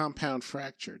 Felt compound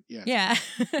fractured. Yeah. Yeah.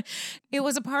 It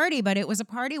was a party, but it was a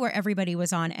party where everybody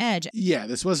was on edge. Yeah,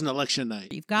 this wasn't election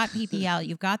night. You've got PPL,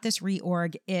 you've got this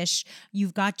reorg-ish,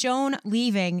 you've got Joan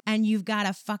leaving, and you've got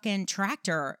a fucking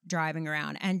tractor driving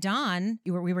around. And Don,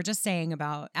 we were just saying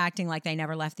about acting like they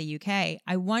never left the UK.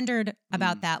 I wondered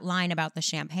about that line about the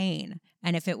champagne.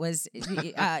 And if it was,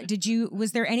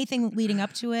 was there anything leading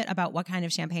up to it about what kind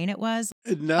of champagne it was?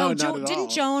 No, not at all. Didn't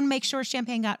Joan make sure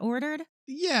champagne got ordered?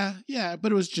 Yeah,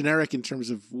 but it was generic in terms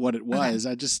of what it was.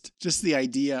 Okay. I just the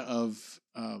idea of,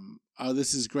 oh,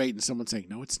 this is great, and someone saying,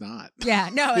 no, it's not. Yeah,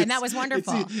 no, and that was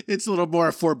wonderful. It's a little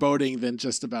more foreboding than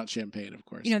just about champagne, of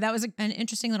course. That was an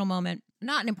interesting little moment.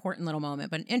 Not an important little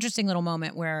moment, but an interesting little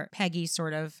moment where Peggy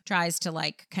sort of tries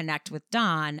to connect with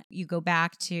Don. You go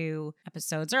back to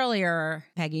episodes earlier,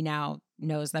 Peggy now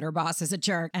knows that her boss is a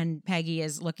jerk, and Peggy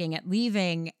is looking at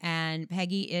leaving, and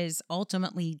Peggy is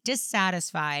ultimately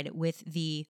dissatisfied with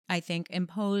the, I think,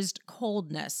 imposed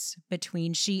coldness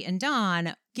between she and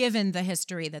Don, given the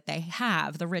history that they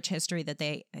have, the rich history that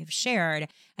they have shared.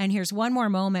 And here's one more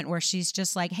moment where she's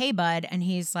just like, hey, bud. And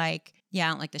he's like, yeah,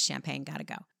 I don't like the champagne, gotta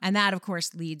go. And that, of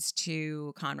course, leads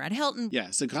to Conrad Hilton.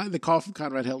 Yeah, so the call from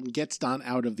Conrad Hilton gets Don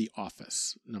out of the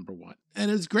office, number one. And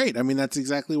it's great. I mean, that's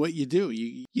exactly what you do.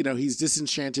 He's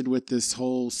disenchanted with this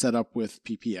whole setup with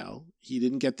PPL. He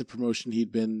didn't get the promotion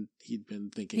he'd been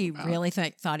thinking about. He really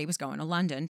thought he was going to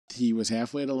London. He was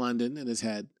halfway to London in his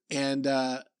head. And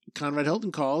Conrad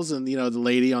Hilton calls, and the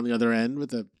lady on the other end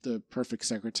with the perfect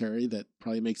secretary that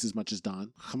probably makes as much as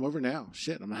Don. Come over now.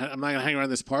 Shit, I'm not gonna hang around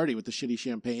this party with the shitty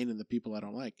champagne and the people I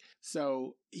don't like.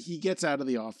 So he gets out of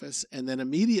the office, and then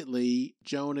immediately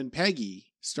Joan and Peggy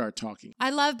start talking. I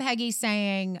love Peggy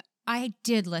saying, I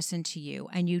did listen to you,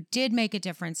 and you did make a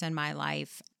difference in my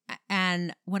life.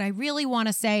 And what I really want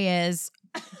to say is... ...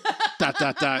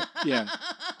 Yeah.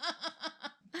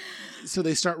 So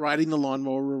they start riding the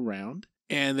lawnmower around.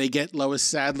 And they get Lois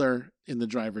Sadler in the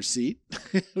driver's seat,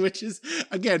 which is,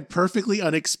 Again, perfectly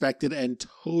unexpected and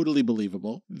totally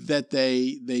believable that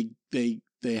they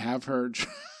have her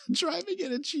driving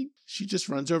it, and she just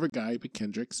runs over Guy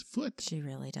McKendrick's foot. She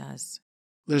really does.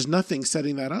 There's nothing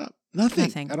setting that up.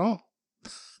 Nothing. At all.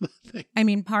 Nothing. I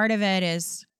mean, part of it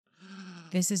is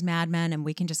this is Mad Men and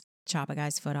we can just chop a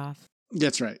guy's foot off.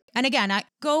 That's right. And again, I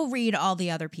go read all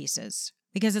the other pieces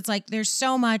because it's like there's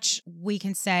so much we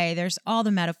can say. There's all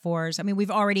the metaphors. I mean,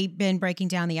 we've already been breaking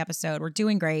down the episode. We're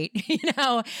doing great,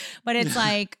 but it's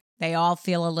like they all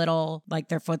feel a little like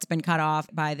their foot's been cut off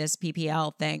by this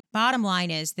PPL thing. Bottom line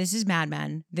is this is Mad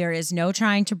Men. There is no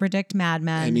trying to predict Mad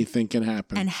Men. Anything can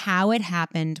happen. And how it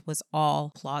happened was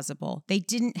all plausible. They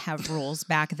didn't have rules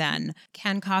back then.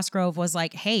 Ken Cosgrove was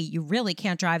like, hey, you really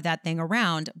can't drive that thing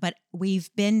around. But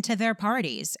we've been to their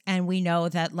parties and we know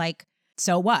that like,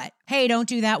 so what? Hey, don't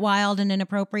do that wild and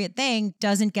inappropriate thing.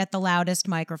 Doesn't get the loudest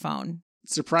microphone.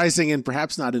 Surprising and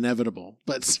perhaps not inevitable,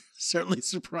 but certainly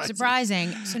surprising. Surprising.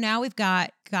 So now we've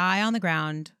got Guy on the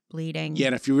ground bleeding. Yeah,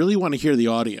 and if you really want to hear the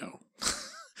audio,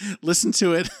 listen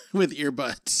to it with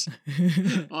earbuds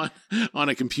on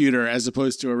a computer as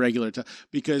opposed to a regular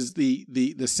because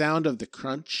the sound of the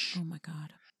crunch. Oh my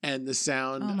God. And the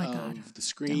sound of the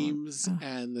screams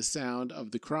and the sound of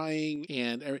the crying,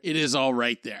 and it is all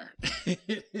right there.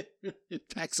 It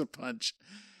packs a punch.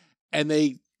 And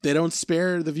they don't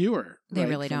spare the viewer. They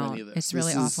really don't. It's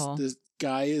really awful. This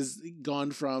guy is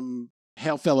gone from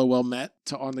hail fellow well met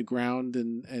to on the ground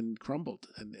and crumbled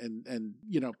and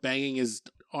banging his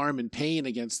arm in pain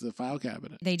against the file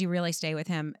cabinet. They do really stay with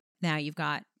him. Now you've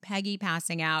got Peggy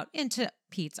passing out into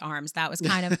Pete's arms. That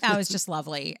was just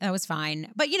lovely. That was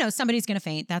fine. But somebody's going to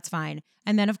faint. That's fine.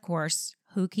 And then of course,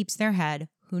 who keeps their head,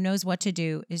 who knows what to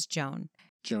do is Joan.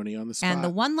 Joni on the spot. And the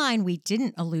one line we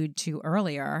didn't allude to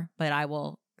earlier, but I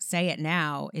will say it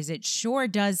now, is it sure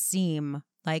does seem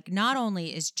like not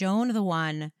only is Joan the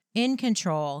one in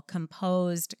control,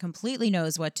 composed, completely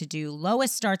knows what to do.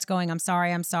 Lois starts going, I'm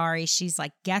sorry. She's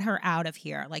like, get her out of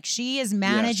here. Like she is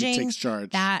managing she takes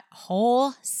charge. That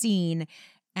whole scene.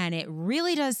 And it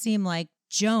really does seem like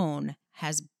Joan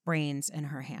has brains in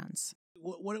her hands.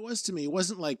 What it was to me, it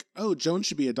wasn't like, oh, Joan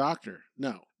should be a doctor.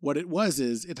 No. What it was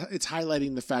is it's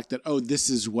highlighting the fact that, oh, this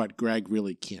is what Greg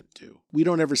really can't do. We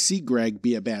don't ever see Greg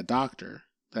be a bad doctor.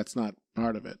 That's not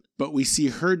part of it. But we see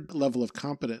her level of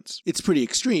competence. It's pretty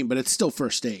extreme, but it's still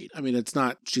first aid. I mean,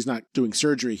 she's not doing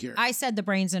surgery here. I said the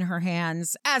brains in her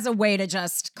hands as a way to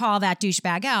just call that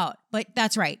douchebag out. But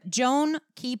that's right. Joan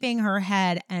keeping her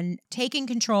head and taking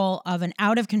control of an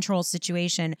out of control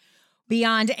situation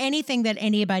beyond anything that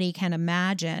anybody can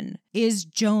imagine is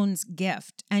Joan's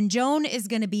gift. And Joan is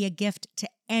going to be a gift to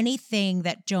anything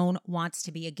that Joan wants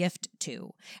to be a gift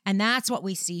to. And that's what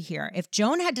we see here. If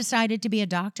Joan had decided to be a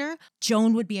doctor,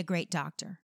 Joan would be a great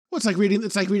doctor. Well, it's like reading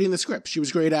the script. She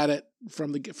was great at it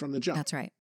from the jump. That's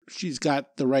right. She's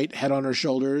got the right head on her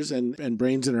shoulders and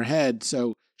brains in her head,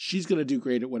 so she's going to do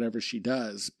great at whatever she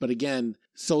does. But again,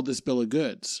 sold this bill of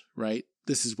goods, right?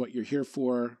 This is what you're here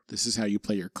for. This is how you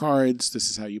play your cards. This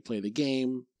is how you play the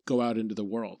game. Go out into the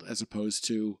world, as opposed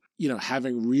to,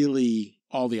 having really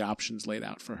all the options laid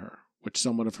out for her, which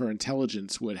someone of her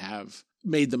intelligence would have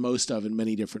made the most of in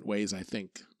many different ways, I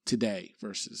think, today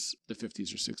versus the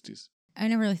 50s or 60s. I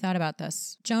never really thought about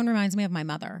this. Joan reminds me of my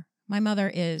mother. My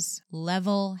mother is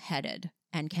level-headed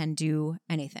and can do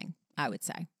anything, I would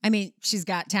say. I mean, she's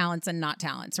got talents and not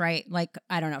talents, right? Like,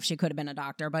 I don't know if she could have been a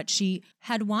doctor, but she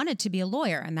had wanted to be a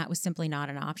lawyer, and that was simply not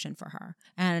an option for her.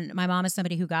 And my mom is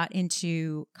somebody who got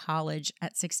into college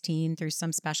at 16 through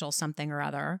some special something or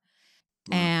other.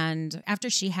 Wow. And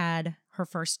after she had her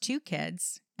first two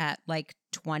kids at like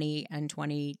 20 and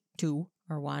 22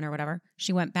 or 1 or whatever,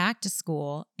 she went back to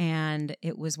school. And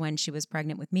it was when she was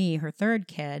pregnant with me, her third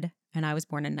kid, and I was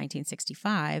born in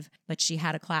 1965, but she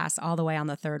had a class all the way on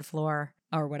the 3rd floor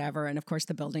or whatever. And of course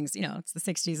the buildings, it's the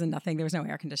 60s and nothing, there was no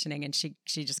air conditioning, and she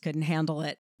just couldn't handle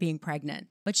it being pregnant.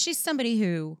 But she's somebody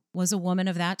who was a woman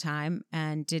of that time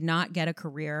and did not get a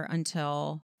career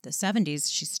until the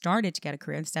 70s. She started to get a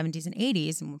career in the 70s and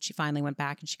 80s, and when she finally went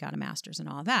back and she got a master's and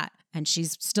all of that. And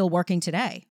she's still working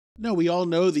today. No, we all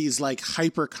know these like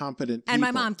hyper competent people. And my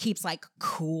mom keeps like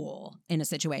cool in a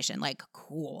situation, like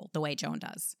cool the way Joan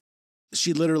does.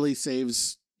 She literally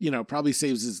probably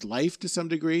saves his life to some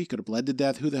degree. Could have bled to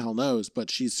death. Who the hell knows? But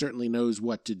she certainly knows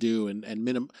what to do and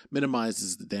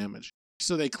minimizes the damage.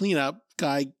 So they clean up.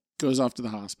 Guy goes off to the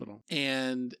hospital.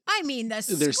 And I mean, they're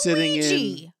sitting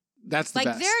in. That's the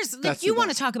best. If you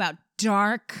want to talk about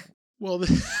dark,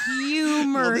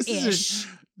 humor-ish.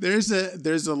 There's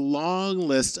a long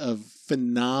list of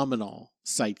phenomenal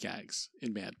sight gags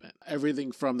in Mad Men.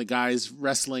 Everything from the guys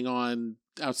wrestling on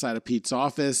outside of Pete's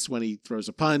office when he throws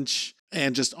a punch,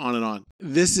 and just on and on.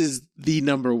 This is the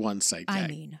number one sight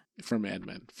gag for Mad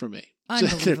Men for me.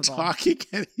 Unbelievable. They're talking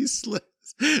and he's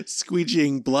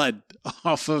squeegeeing blood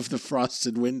off of the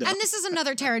frosted window. And this is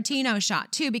another Tarantino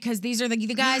shot too, because these are the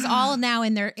guys all now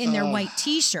in their white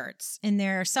T-shirts, in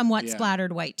their somewhat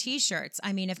splattered white T-shirts.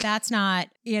 I mean, if that's not,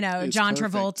 it's John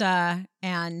perfect. Travolta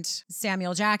and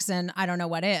Samuel Jackson, I don't know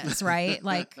what is, right?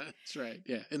 Like that's right,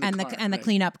 yeah. The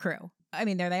cleanup crew. I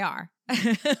mean, there they are,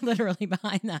 literally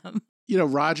behind them.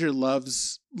 Roger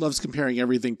loves comparing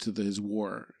everything to his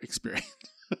war experience.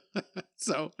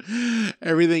 So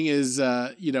everything is,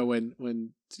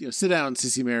 when sit down,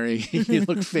 Sissy Mary, you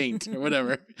look faint or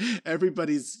whatever.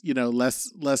 Everybody's,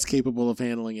 less capable of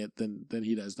handling it than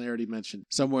he does. And I already mentioned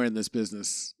somewhere in this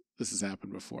business, this has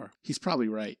happened before. He's probably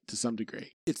right to some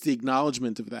degree. It's the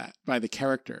acknowledgement of that by the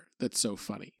character that's so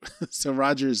funny. So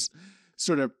Roger's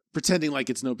sort of pretending like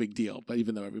it's no big deal, but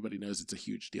even though everybody knows it's a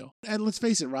huge deal. And let's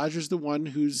face it, Roger's the one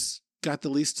who's got the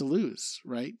least to lose,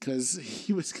 right? Because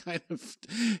he was kind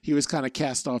of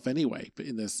cast off anyway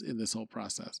in this whole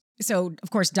process. So of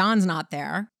course Don's not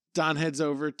there. Don heads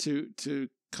over to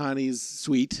Connie's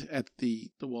suite at the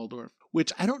Waldorf,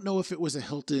 which I don't know if it was a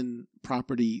Hilton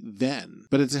property then,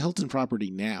 but it's a Hilton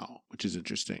property now, which is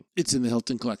interesting. It's in the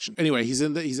Hilton collection. Anyway, he's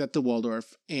at the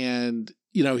Waldorf, and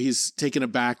he's taken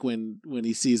aback when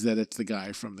he sees that it's the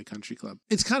guy from the country club.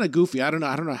 It's kind of goofy. I don't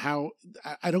know how.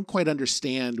 I don't quite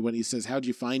understand when he says, "How'd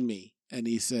you find me?" And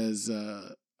he says,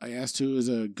 "I asked who was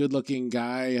a good-looking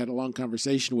guy I had a long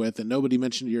conversation with, and nobody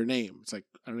mentioned your name." It's like,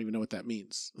 I don't even know what that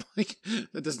means. Like,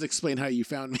 that doesn't explain how you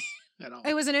found me at all.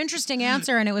 It was an interesting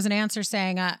answer, and it was an answer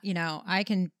saying, I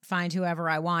can find whoever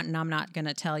I want, and I'm not going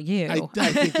to tell you. I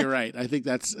think you're right. I think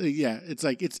that's, it's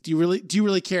like, do you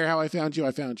really care how I found you?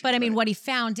 I found you. But I mean, what he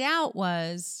found out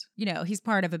was, he's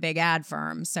part of a big ad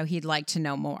firm, so he'd like to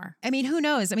know more. I mean, who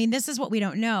knows? I mean, this is what we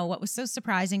don't know. What was so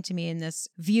surprising to me in this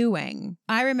viewing,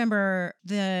 I remember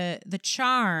the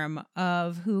charm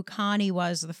of who Connie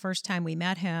was the first time we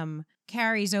met him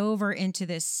carries over into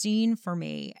this scene for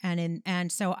me.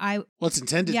 And so it's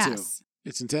intended to.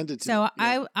 It's intended to. So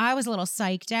yeah. I was a little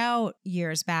psyched out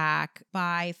years back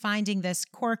by finding this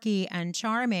quirky and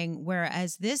charming,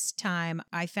 whereas this time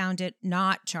I found it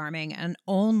not charming and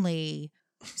only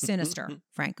sinister,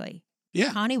 frankly.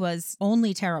 Yeah. Connie was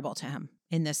only terrible to him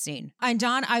in this scene. And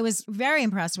Don, I was very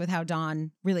impressed with how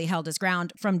Don really held his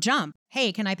ground from jump.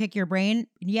 Hey, can I pick your brain?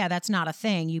 Yeah, that's not a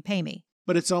thing. You pay me.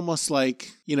 But it's almost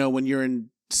like, when you're in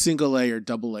single A or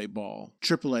double A ball,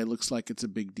 triple A looks like it's a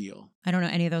big deal. I don't know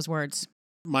any of those words.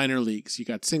 Minor leagues. You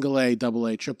got single A, double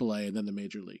A, triple A, and then the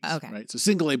major leagues. Okay. Right? So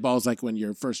single A ball is like when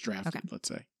you're first drafted, let's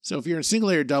say. So if you're in single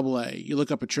A or double A, you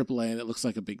look up a triple A and it looks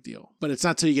like a big deal. But it's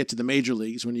not till you get to the major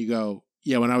leagues when you go,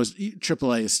 when I was,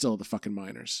 triple A is still the fucking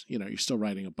minors. You're still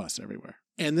riding a bus everywhere.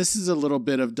 And this is a little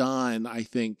bit of Don, I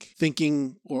think,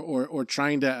 thinking or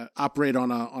trying to operate on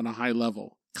a high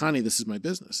level. Connie, this is my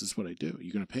business. This is what I do.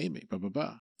 You're going to pay me, blah, blah,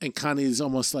 blah. And Connie is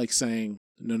almost like saying,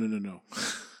 no.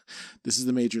 This is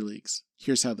the major leagues.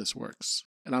 Here's how this works.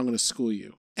 And I'm going to school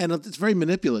you. And it's very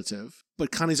manipulative,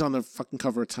 but Connie's on the fucking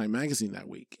cover of Time magazine that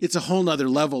week. It's a whole nother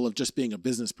level of just being a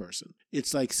business person.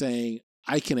 It's like saying,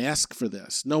 I can ask for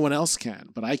this. No one else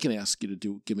can, but I can ask you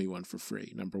to give me one for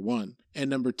free, number one. And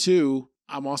number two,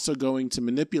 I'm also going to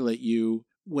manipulate you.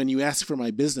 When you ask for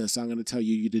my business, I'm going to tell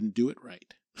you didn't do it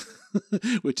right.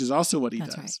 Which is also what he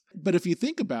does. Right. But if you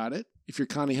think about it, if you're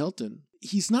Connie Hilton,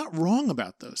 he's not wrong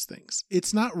about those things.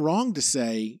 It's not wrong to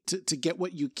say to get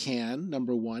what you can,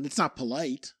 number one. It's not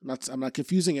polite. I'm not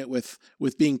confusing it with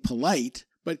being polite.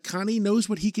 But Connie knows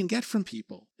what he can get from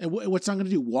people. And what's Don going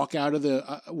to do? Walk out of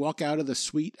the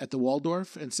suite at the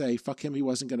Waldorf and say, fuck him, he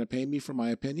wasn't going to pay me for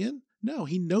my opinion? No,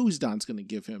 he knows Don's going to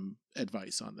give him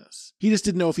advice on this. He just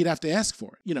didn't know if he'd have to ask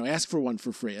for it. Ask for one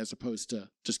for free as opposed to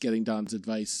just getting Don's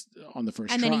advice on the first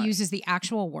try. And then he uses the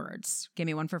actual words, give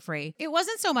me one for free. It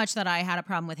wasn't so much that I had a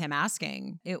problem with him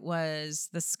asking. It was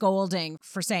the scolding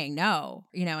for saying no,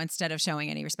 instead of showing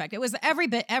any respect. It was every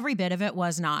bit of it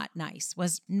was not nice,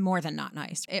 was more than not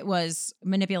nice. It was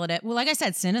manipulative. Well, like I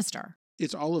said, sinister.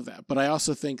 It's all of that. But I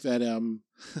also think that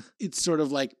it's sort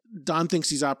of like Don thinks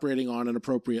he's operating on an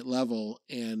appropriate level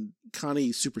and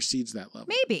Connie supersedes that level.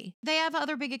 Maybe. They have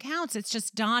other big accounts. It's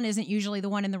just Don isn't usually the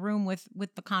one in the room with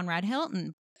the Conrad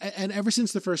Hilton. And ever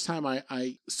since the first time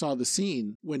I saw the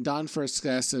scene, when Don first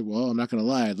said, well, I'm not going to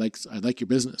lie, I'd like your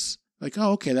business. Like,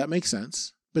 oh, okay, that makes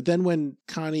sense. But then when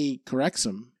Connie corrects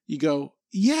him, you go,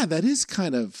 yeah, that is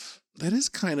kind of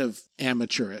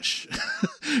amateurish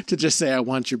to just say, I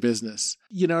want your business.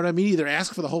 You know what I mean? Either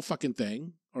ask for the whole fucking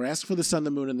thing or ask for the sun,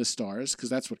 the moon, and the stars, because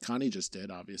that's what Connie just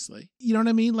did, obviously. You know what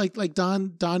I mean? Like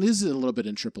Don is a little bit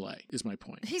in AAA, is my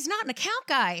point. He's not an account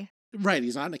guy. Right,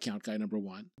 he's not an account guy, number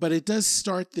one. But it does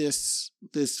start this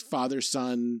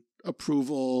father-son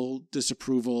approval,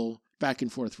 disapproval, back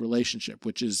and forth relationship,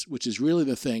 which is really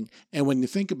the thing. And when you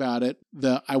think about it,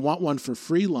 the "I want one for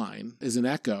free" line is an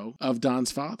echo of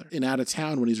Don's father in Out of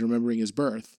Town when he's remembering his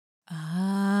birth. Oh,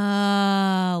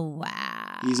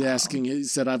 wow. He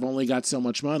said, "I've only got so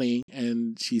much money."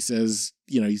 And she says,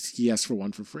 he asked for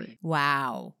one for free.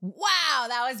 Wow. Wow,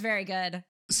 that was very good.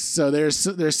 So there's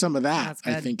some of that,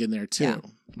 I think, in there too, Yeah.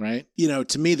 right?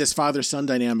 To me, this father-son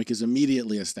dynamic is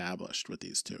immediately established with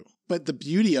these two. But the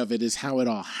beauty of it is how it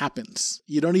all happens.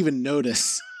 You don't even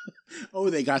notice, oh,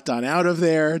 they got Don out of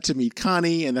there to meet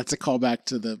Connie, and that's a callback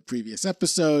to the previous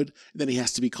episode. Then he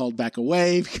has to be called back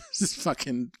away because this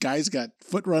fucking guy's got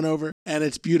foot run over. And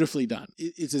it's beautifully done.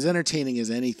 It's as entertaining as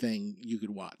anything you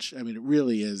could watch. I mean, it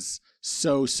really is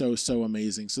so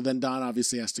amazing. So then Don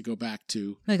obviously has to go back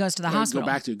to... He goes to the hospital.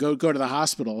 Go to the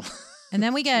hospital. And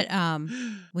then we get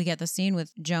the scene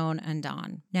with Joan and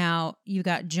Don. Now, you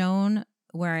got Joan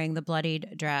wearing the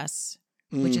bloodied dress,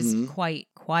 which is quite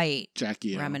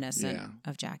Jackie reminiscent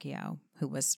of Jackie O, who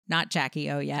was not Jackie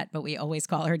O yet, but we always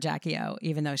call her Jackie O,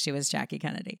 even though she was Jackie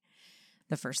Kennedy,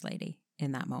 the first lady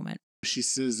in that moment. She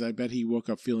says, "I bet he woke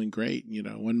up feeling great.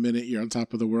 1 minute you're on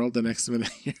top of the world, the next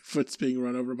minute your foot's being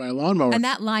run over by a lawnmower." And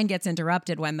that line gets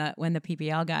interrupted when the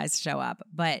PPL guys show up.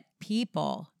 But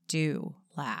people do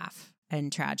laugh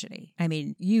in tragedy. I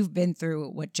mean, you've been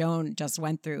through what Joan just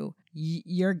went through.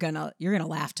 You're gonna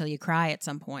laugh till you cry at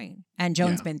some point. And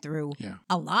Joan's been through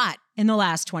a lot in the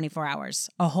last 24 hours,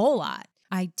 a whole lot.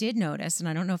 I did notice, and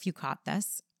I don't know if you caught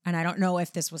this, and I don't know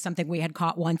if this was something we had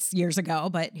caught once years ago,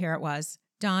 but here it was.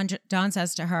 Don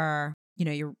says to her,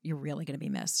 you're really going to be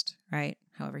missed, right?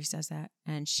 However he says that.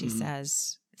 And she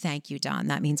says, "Thank you, Don.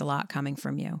 That means a lot coming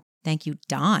from you." Thank you,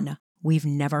 Don. We've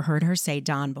never heard her say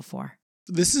Don before.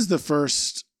 This is the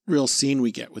first real scene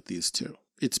we get with these two.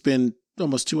 It's been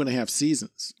almost 2.5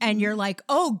 seasons. And you're like,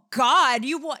 oh God,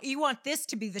 you want this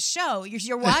to be the show.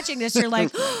 You're watching this. You're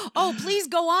like, oh, please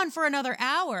go on for another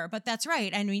hour. But that's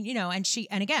right. I mean,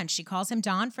 and again, she calls him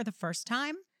Don for the first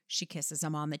time. She kisses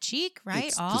him on the cheek, right?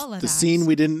 It's all of the that. scene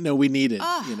we didn't know we needed,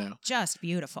 Just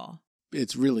beautiful.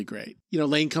 It's really great.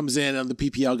 Lane comes in and the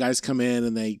PPL guys come in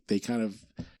and they kind of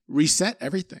reset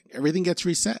everything. Everything gets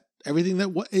reset.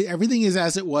 Everything is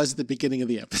as it was at the beginning of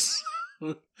the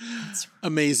episode.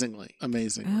 Amazingly.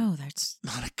 Oh, that's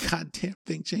not a goddamn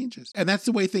thing changes. And that's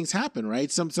the way things happen,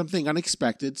 right? Something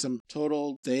unexpected, some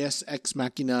total Deus Ex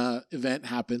Machina event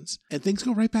happens and things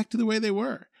go right back to the way they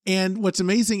were. And what's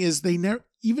amazing is they never,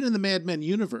 even in the Mad Men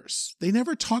universe, they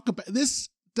never talk about this.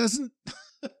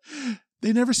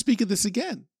 They never speak of this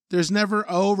again. There's never,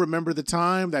 remember the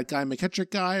time that guy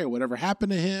McKettrick guy or whatever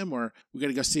happened to him, or we got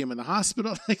to go see him in the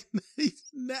hospital. Like,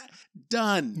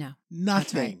 done. No,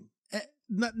 nothing. Right.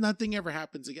 Nothing ever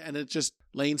happens again. And it just,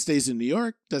 Lane stays in New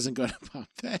York, doesn't go to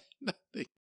Pompeii, nothing.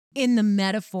 In the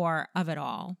metaphor of it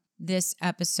all, this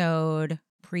episode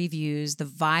previews the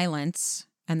violence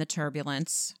and the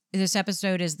turbulence. This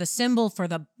episode is the symbol for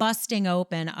the busting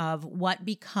open of what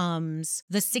becomes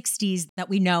the 60s that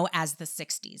we know as the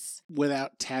 60s.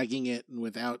 Without tagging it and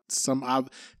without it's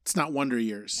not Wonder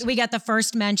Years. We get the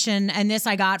first mention, and this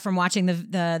I got from watching the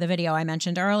video I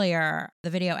mentioned earlier, the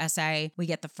video essay. We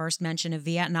get the first mention of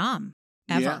Vietnam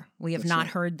ever. Yeah, we have not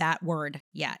heard that word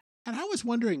yet. And I was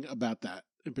wondering about that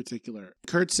in particular.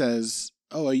 Kurt says,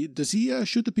 does he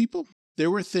shoot the people? There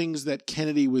were things that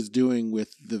Kennedy was doing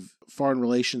with the foreign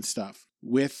relations stuff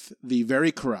with the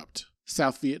very corrupt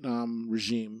South Vietnam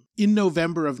regime in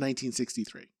November of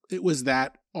 1963. It was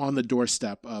that on the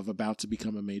doorstep of about to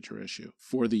become a major issue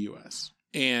for the U.S.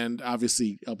 And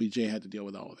obviously LBJ had to deal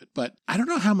with all of it. But I don't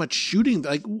know how much shooting,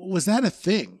 was that a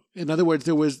thing? In other words,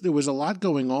 there was a lot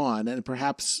going on, and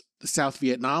perhaps South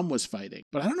Vietnam was fighting.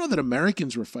 But I don't know that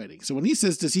Americans were fighting. So when he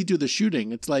says, does he do the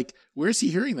shooting? It's like, where's he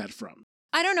hearing that from?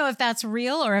 I don't know if that's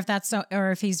real or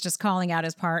if he's just calling out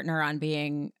his partner on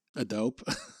being a dope,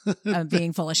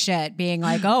 being full of shit, being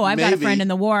like, oh, I've got a friend in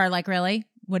the war. Like, really?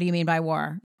 What do you mean by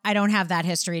war? I don't have that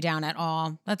history down at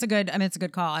all. It's a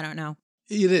good call. I don't know.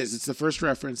 It is. It's the first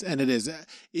reference, and it is.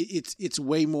 It's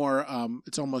way more.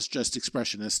 It's almost just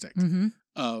expressionistic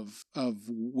of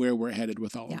where we're headed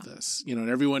with all of this. And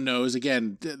everyone knows.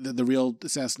 Again, the real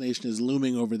assassination is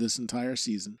looming over this entire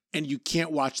season, and you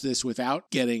can't watch this without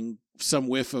getting some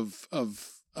whiff of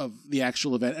the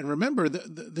actual event. And remember,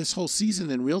 this whole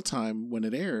season in real time when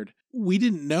it aired, we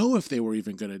didn't know if they were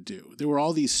even going to do. There were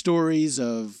all these stories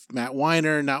of Matt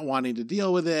Weiner not wanting to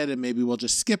deal with it, and maybe we'll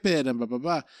just skip it, and blah, blah,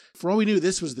 blah. For all we knew,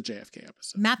 this was the JFK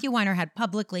episode. Matthew Weiner had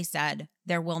publicly said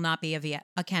there will not be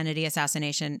a Kennedy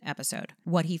assassination episode.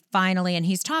 What he finally, and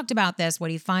he's talked about this,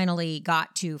 what he finally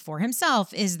got to for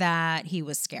himself is that he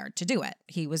was scared to do it.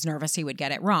 He was nervous he would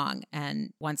get it wrong.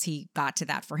 And once he got to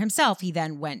that for himself, he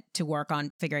then went to work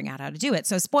on figuring out how to do it.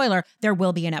 So spoiler, there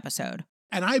will be an episode.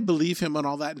 And I believe him on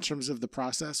all that in terms of the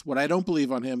process. What I don't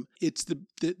believe on him, it's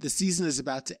the season is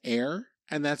about to air.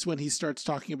 And that's when he starts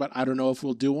talking about, I don't know if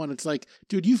we'll do one. It's like,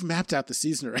 dude, you've mapped out the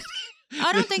season already.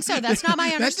 I don't think so. That's not my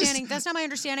understanding. That's not my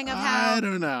understanding of how. I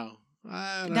don't know.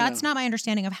 That's not my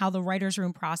understanding of how the writer's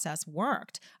room process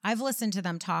worked. I've listened to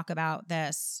them talk about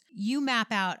this. You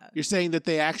map out. You're saying that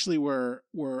they actually were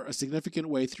a significant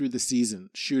way through the season,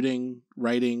 shooting,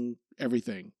 writing,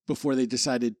 everything, before they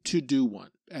decided to do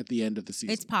one at the end of the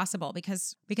season. It's possible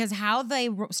because how they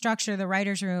structure the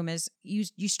writer's room is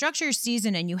you structure your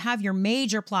season and you have your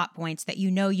major plot points that you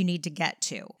know you need to get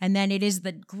to. And then it is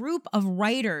the group of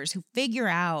writers who figure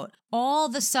out all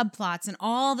the subplots and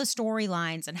all the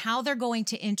storylines and how they're going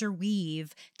to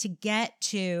interweave to get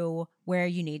to where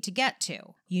you need to get to.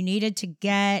 You needed to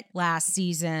get last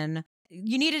season.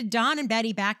 You needed Don and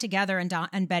Betty back together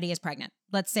and Betty is pregnant.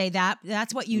 Let's say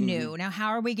that's what you knew. Now,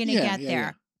 how are we going to get there?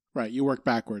 Yeah. Right. You work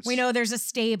backwards. We know there's a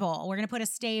stable. We're going to put a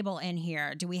stable in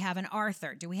here. Do we have an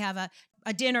Arthur? Do we have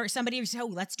a dinner? Somebody said,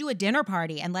 let's do a dinner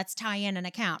party and let's tie in an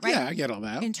account, right? Yeah, I get all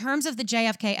that. In terms of the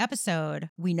JFK episode,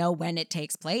 we know when it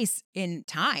takes place in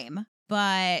time.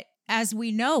 But as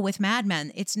we know with Mad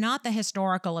Men, it's not the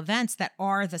historical events that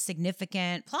are the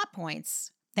significant plot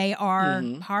points. They are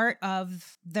part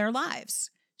of their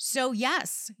lives. So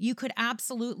yes, you could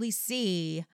absolutely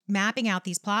see mapping out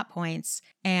these plot points.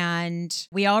 And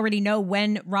we already know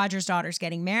when Roger's daughter's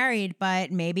getting married,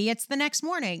 but maybe it's the next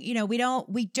morning. You know, we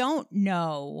don't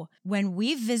know. When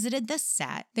we visited the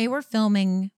set, they were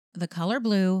filming The Color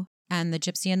Blue and The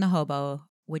Gypsy and the Hobo,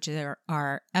 which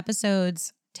are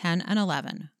episodes 10 and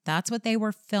 11. That's what they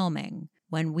were filming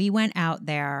when we went out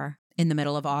there in the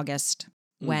middle of August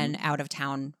when Out of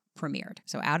Town premiered.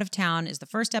 So Out of Town is the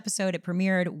first episode. It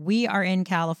premiered. We are in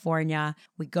California.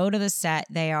 We go to the set.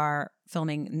 They are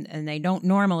filming, and they don't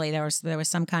normally. There was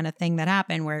some kind of thing that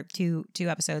happened where two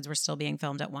episodes were still being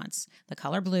filmed at once. The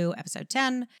Color Blue, episode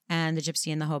 10, and The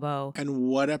Gypsy and the Hobo. And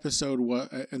what episode was?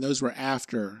 And those were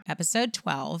after episode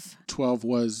 12. 12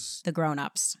 was The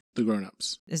Grown-Ups. The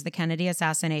Grown-Ups is the Kennedy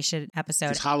assassination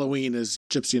episode. Halloween is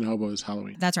Gypsy and Hobo is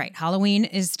Halloween. That's right. Halloween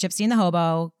is Gypsy and the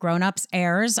Hobo. Grown-Ups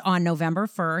airs on November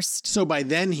 1st. So by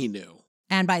then he knew.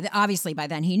 And obviously by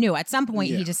then he knew. At some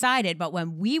point he decided, but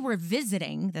when we were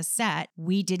visiting the set,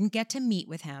 we didn't get to meet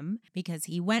with him because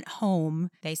he went home.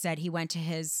 They said he went to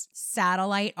his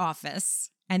satellite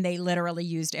office, and they literally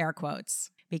used air quotes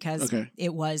because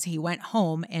he went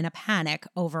home in a panic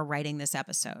over writing this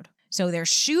episode. So they're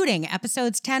shooting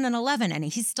episodes 10 and 11, and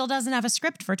he still doesn't have a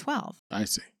script for 12. I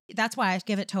see. That's why I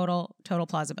give it total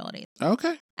plausibility.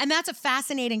 Okay. And that's a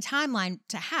fascinating timeline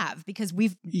to have because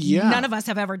none of us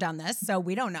have ever done this, so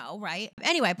we don't know, right?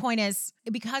 Anyway, point is,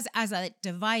 because as a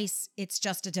device, it's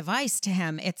just a device to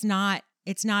him. It's not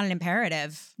an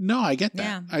imperative. No, I get that.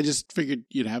 Yeah. I just figured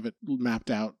you'd have it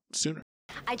mapped out sooner.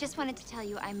 I just wanted to tell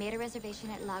you I made a reservation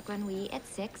at La Grenouille at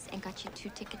 6 and got you 2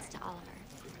 tickets to Oliver.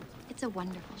 It's a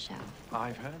wonderful show.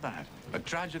 I've heard that. A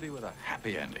tragedy with a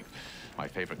happy ending. My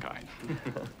favorite kind.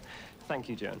 Thank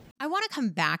you, Joan. I want to come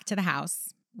back to the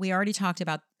house. We already talked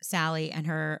about Sally and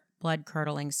her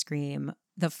blood-curdling scream.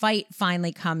 The fight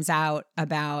finally comes out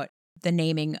about the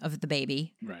naming of the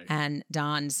baby. Right. And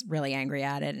Don's really angry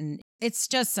at it. And it's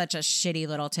just such a shitty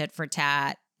little tit for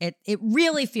tat. It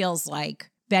really feels like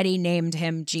Betty named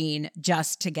him Gene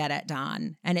just to get at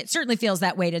Don. And it certainly feels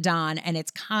that way to Don. And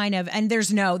it's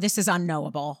this is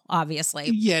unknowable, obviously.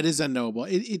 Yeah, it is unknowable.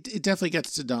 It definitely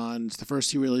gets to Don. It's the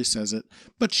first he really says it.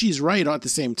 But she's right at the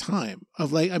same time.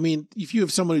 If you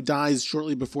have someone who dies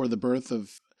shortly before the birth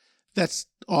of, that's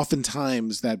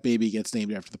oftentimes that baby gets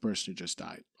named after the person who just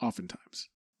died. Oftentimes.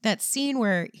 That scene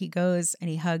where he goes and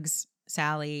he hugs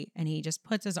Sally and he just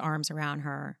puts his arms around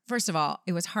her. First of all,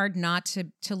 it was hard not to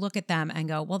look at them and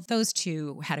go, well, those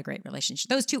two had a great relationship.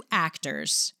 Those two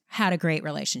actors had a great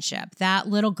relationship. That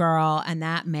little girl and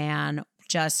that man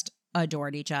just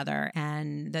adored each other,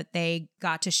 and that they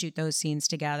got to shoot those scenes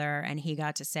together and he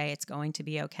got to say it's going to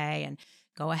be okay and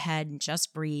go ahead and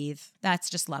just breathe. That's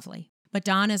just lovely. But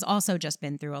Don has also just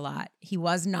been through a lot. He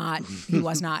was not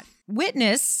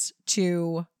witness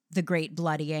to the great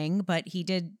bloodying, but he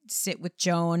did sit with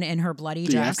Joan in her bloody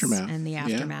dress and the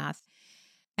aftermath.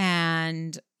 Yeah.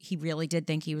 And he really did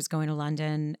think he was going to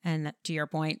London. And to your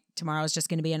point, tomorrow is just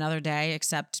going to be another day,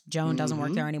 except Joan doesn't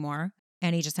work there anymore.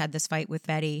 And he just had this fight with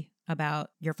Betty about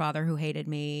your father who hated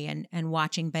me, and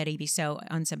watching Betty be so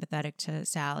unsympathetic to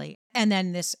Sally. And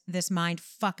then this mind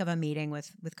fuck of a meeting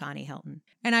with Connie Hilton.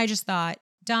 And I just thought,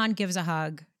 Don gives a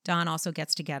hug. Don also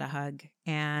gets to get a hug.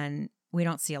 And we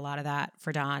don't see a lot of that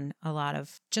for Don, a lot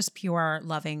of just pure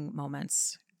loving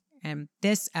moments. And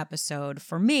this episode,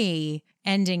 for me,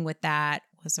 ending with that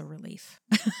was a relief.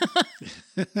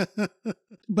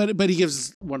 But he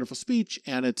gives a wonderful speech,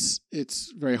 and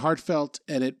it's very heartfelt,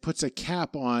 and it puts a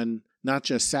cap on not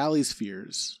just Sally's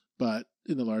fears, but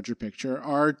in the larger picture,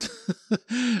 our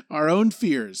own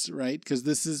fears, right? Because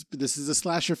this is a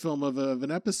slasher film of an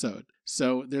episode,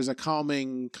 so there's a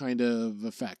calming kind of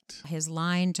effect. His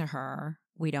line to her,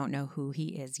 we don't know who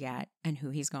he is yet and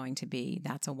who he's going to be.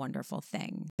 That's a wonderful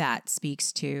thing. That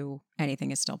speaks to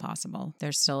anything is still possible.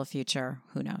 There's still a future.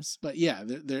 Who knows? But yeah,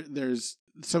 there's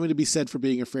something to be said for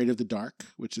being afraid of the dark,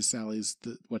 which is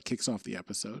what kicks off the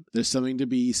episode. There's something to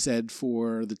be said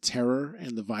for the terror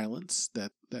and the violence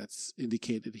that's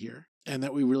indicated here, and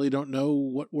that we really don't know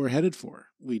what we're headed for.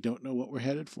 We don't know what we're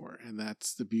headed for, and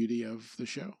that's the beauty of the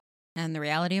show. And the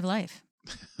reality of life.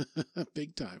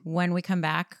 Big time. When we come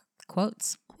back,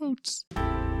 quotes. What's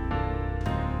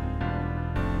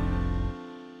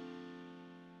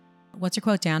your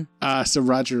quote, Dan? So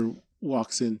Roger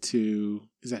walks into,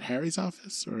 is that Harry's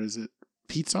office or is it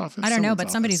Pete's office? I don't know, but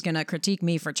office. somebody's going to critique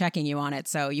me for checking you on it,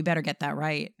 so you better get that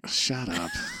right. Shut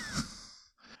up.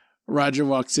 Roger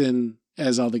walks in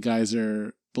as all the guys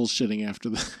are bullshitting after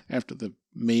the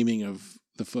maiming of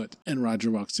the foot. And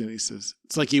Roger walks in and he says,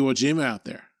 "It's like Iwo Jima out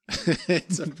there."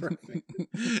 It's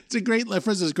a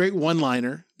great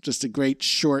one-liner, just a great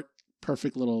short,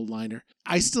 perfect little liner.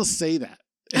 I still say that.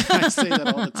 I say that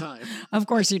all the time. Of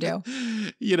course you do.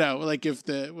 You know, like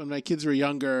when my kids were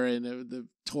younger and the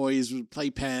toys,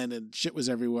 playpen and shit was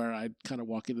everywhere, I'd kind of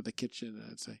walk into the kitchen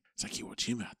and I'd say, "It's like Iwo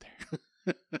Jima out there."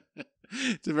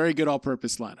 It's a very good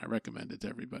all-purpose line. I recommend it to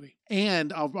everybody.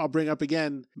 And I'll bring up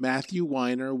again, Matthew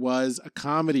Weiner was a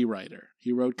comedy writer.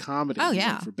 He wrote comedy. Oh, He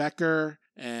yeah. wrote for Becker.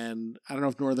 And I don't know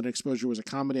if Northern Exposure was a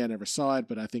comedy. I never saw it,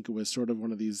 but I think it was sort of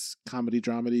one of these comedy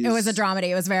dramedies. It was a dramedy.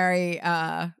 It was very,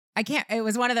 it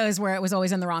was one of those where it was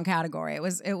always in the wrong category. It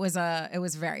was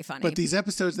very funny. But these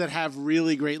episodes that have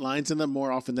really great lines in them,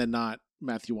 more often than not,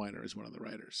 Matthew Weiner is one of the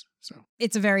writers. So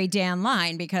it's a very Dan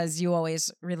line because you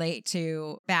always relate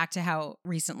back to how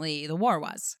recently the war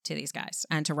was to these guys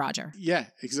and to Roger. Yeah,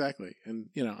 exactly. And,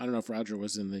 I don't know if Roger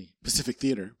was in the Pacific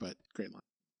Theater, but great line.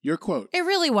 Your quote. It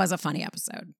really was a funny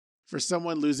episode. For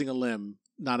someone losing a limb,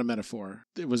 not a metaphor.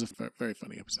 It was a very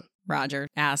funny episode. Roger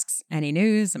asks any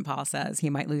news, and Paul says he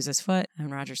might lose his foot.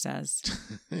 And Roger says,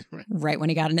 right when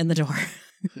he got it in the door.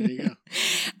 There you go.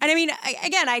 And I mean,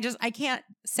 I can't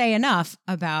say enough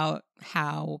about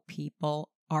how people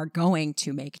are going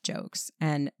to make jokes.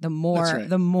 And the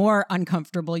more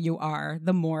uncomfortable you are,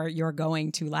 the more you're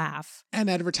going to laugh. And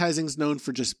advertising's known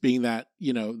for just being that,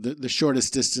 the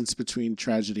shortest distance between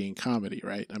tragedy and comedy,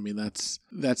 right? I mean, that's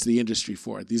the industry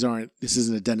for it. This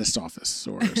isn't a dentist's office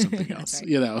or something else.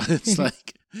 Right. It's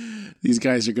like these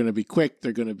guys are going to be quick,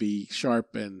 they're going to be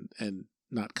sharp and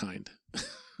not kind.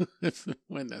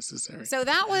 When necessary. So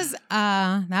that was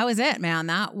it, man.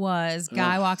 That was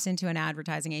Guy walks into an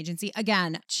advertising agency.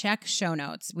 Again, check show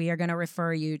notes. We are going to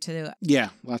refer you to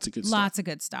lots of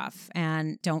good stuff.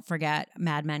 And don't forget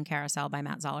Mad Men Carousel by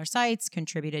Matt Zoller Seitz,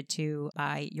 contributed to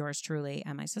by yours truly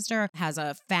and my sister, has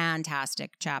a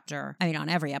fantastic chapter. I mean, on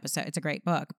every episode, it's a great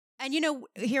book. And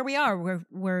here we are.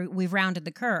 We've rounded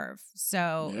the curve.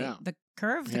 So the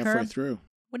curve, halfway through.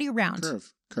 What do you round?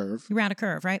 Curve. You round a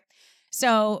curve, right?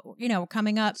 So,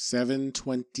 coming up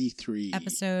 723.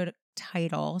 Episode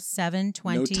title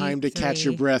 723. No time to catch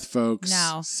your breath, folks.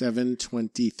 No.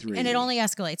 723. And it only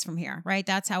escalates from here, right?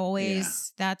 That's how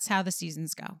that's how the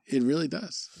seasons go. It really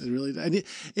does. It really does. And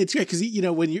it's great because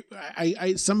when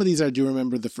some of these I do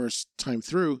remember the first time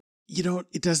through.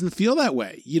 It doesn't feel that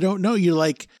way. You don't know. You're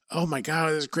like, oh my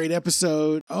God, this is a great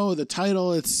episode. Oh, the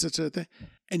title, it's such a thing.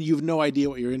 And you have no idea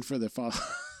what you're in for the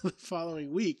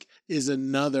following week is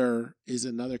another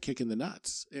kick in the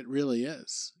nuts. It really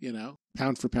is,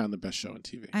 Pound for pound, the best show on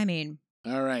TV. I mean.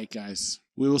 All right, guys.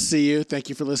 We will see you. Thank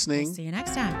you for listening. We'll see you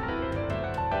next time.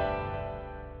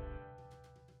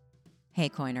 Hey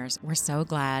Coiners, we're so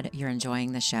glad you're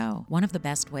enjoying the show. One of the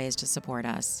best ways to support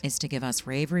us is to give us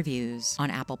rave reviews on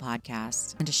Apple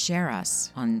Podcasts and to share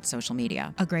us on social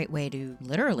media. A great way to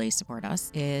literally support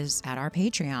us is at our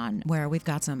Patreon, where we've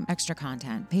got some extra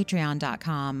content.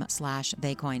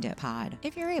 Patreon.com/theycoineditpod.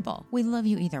 If you're able, we love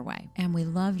you either way. And we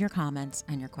love your comments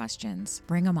and your questions.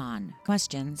 Bring them on.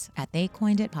 Questions at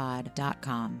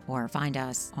theycoineditpod.com or find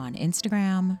us on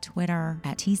Instagram, Twitter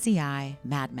at TCI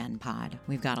Mad Men Pod.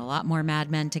 We've got a lot more Mad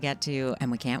Men to get to,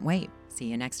 and we can't wait. See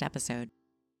you next episode.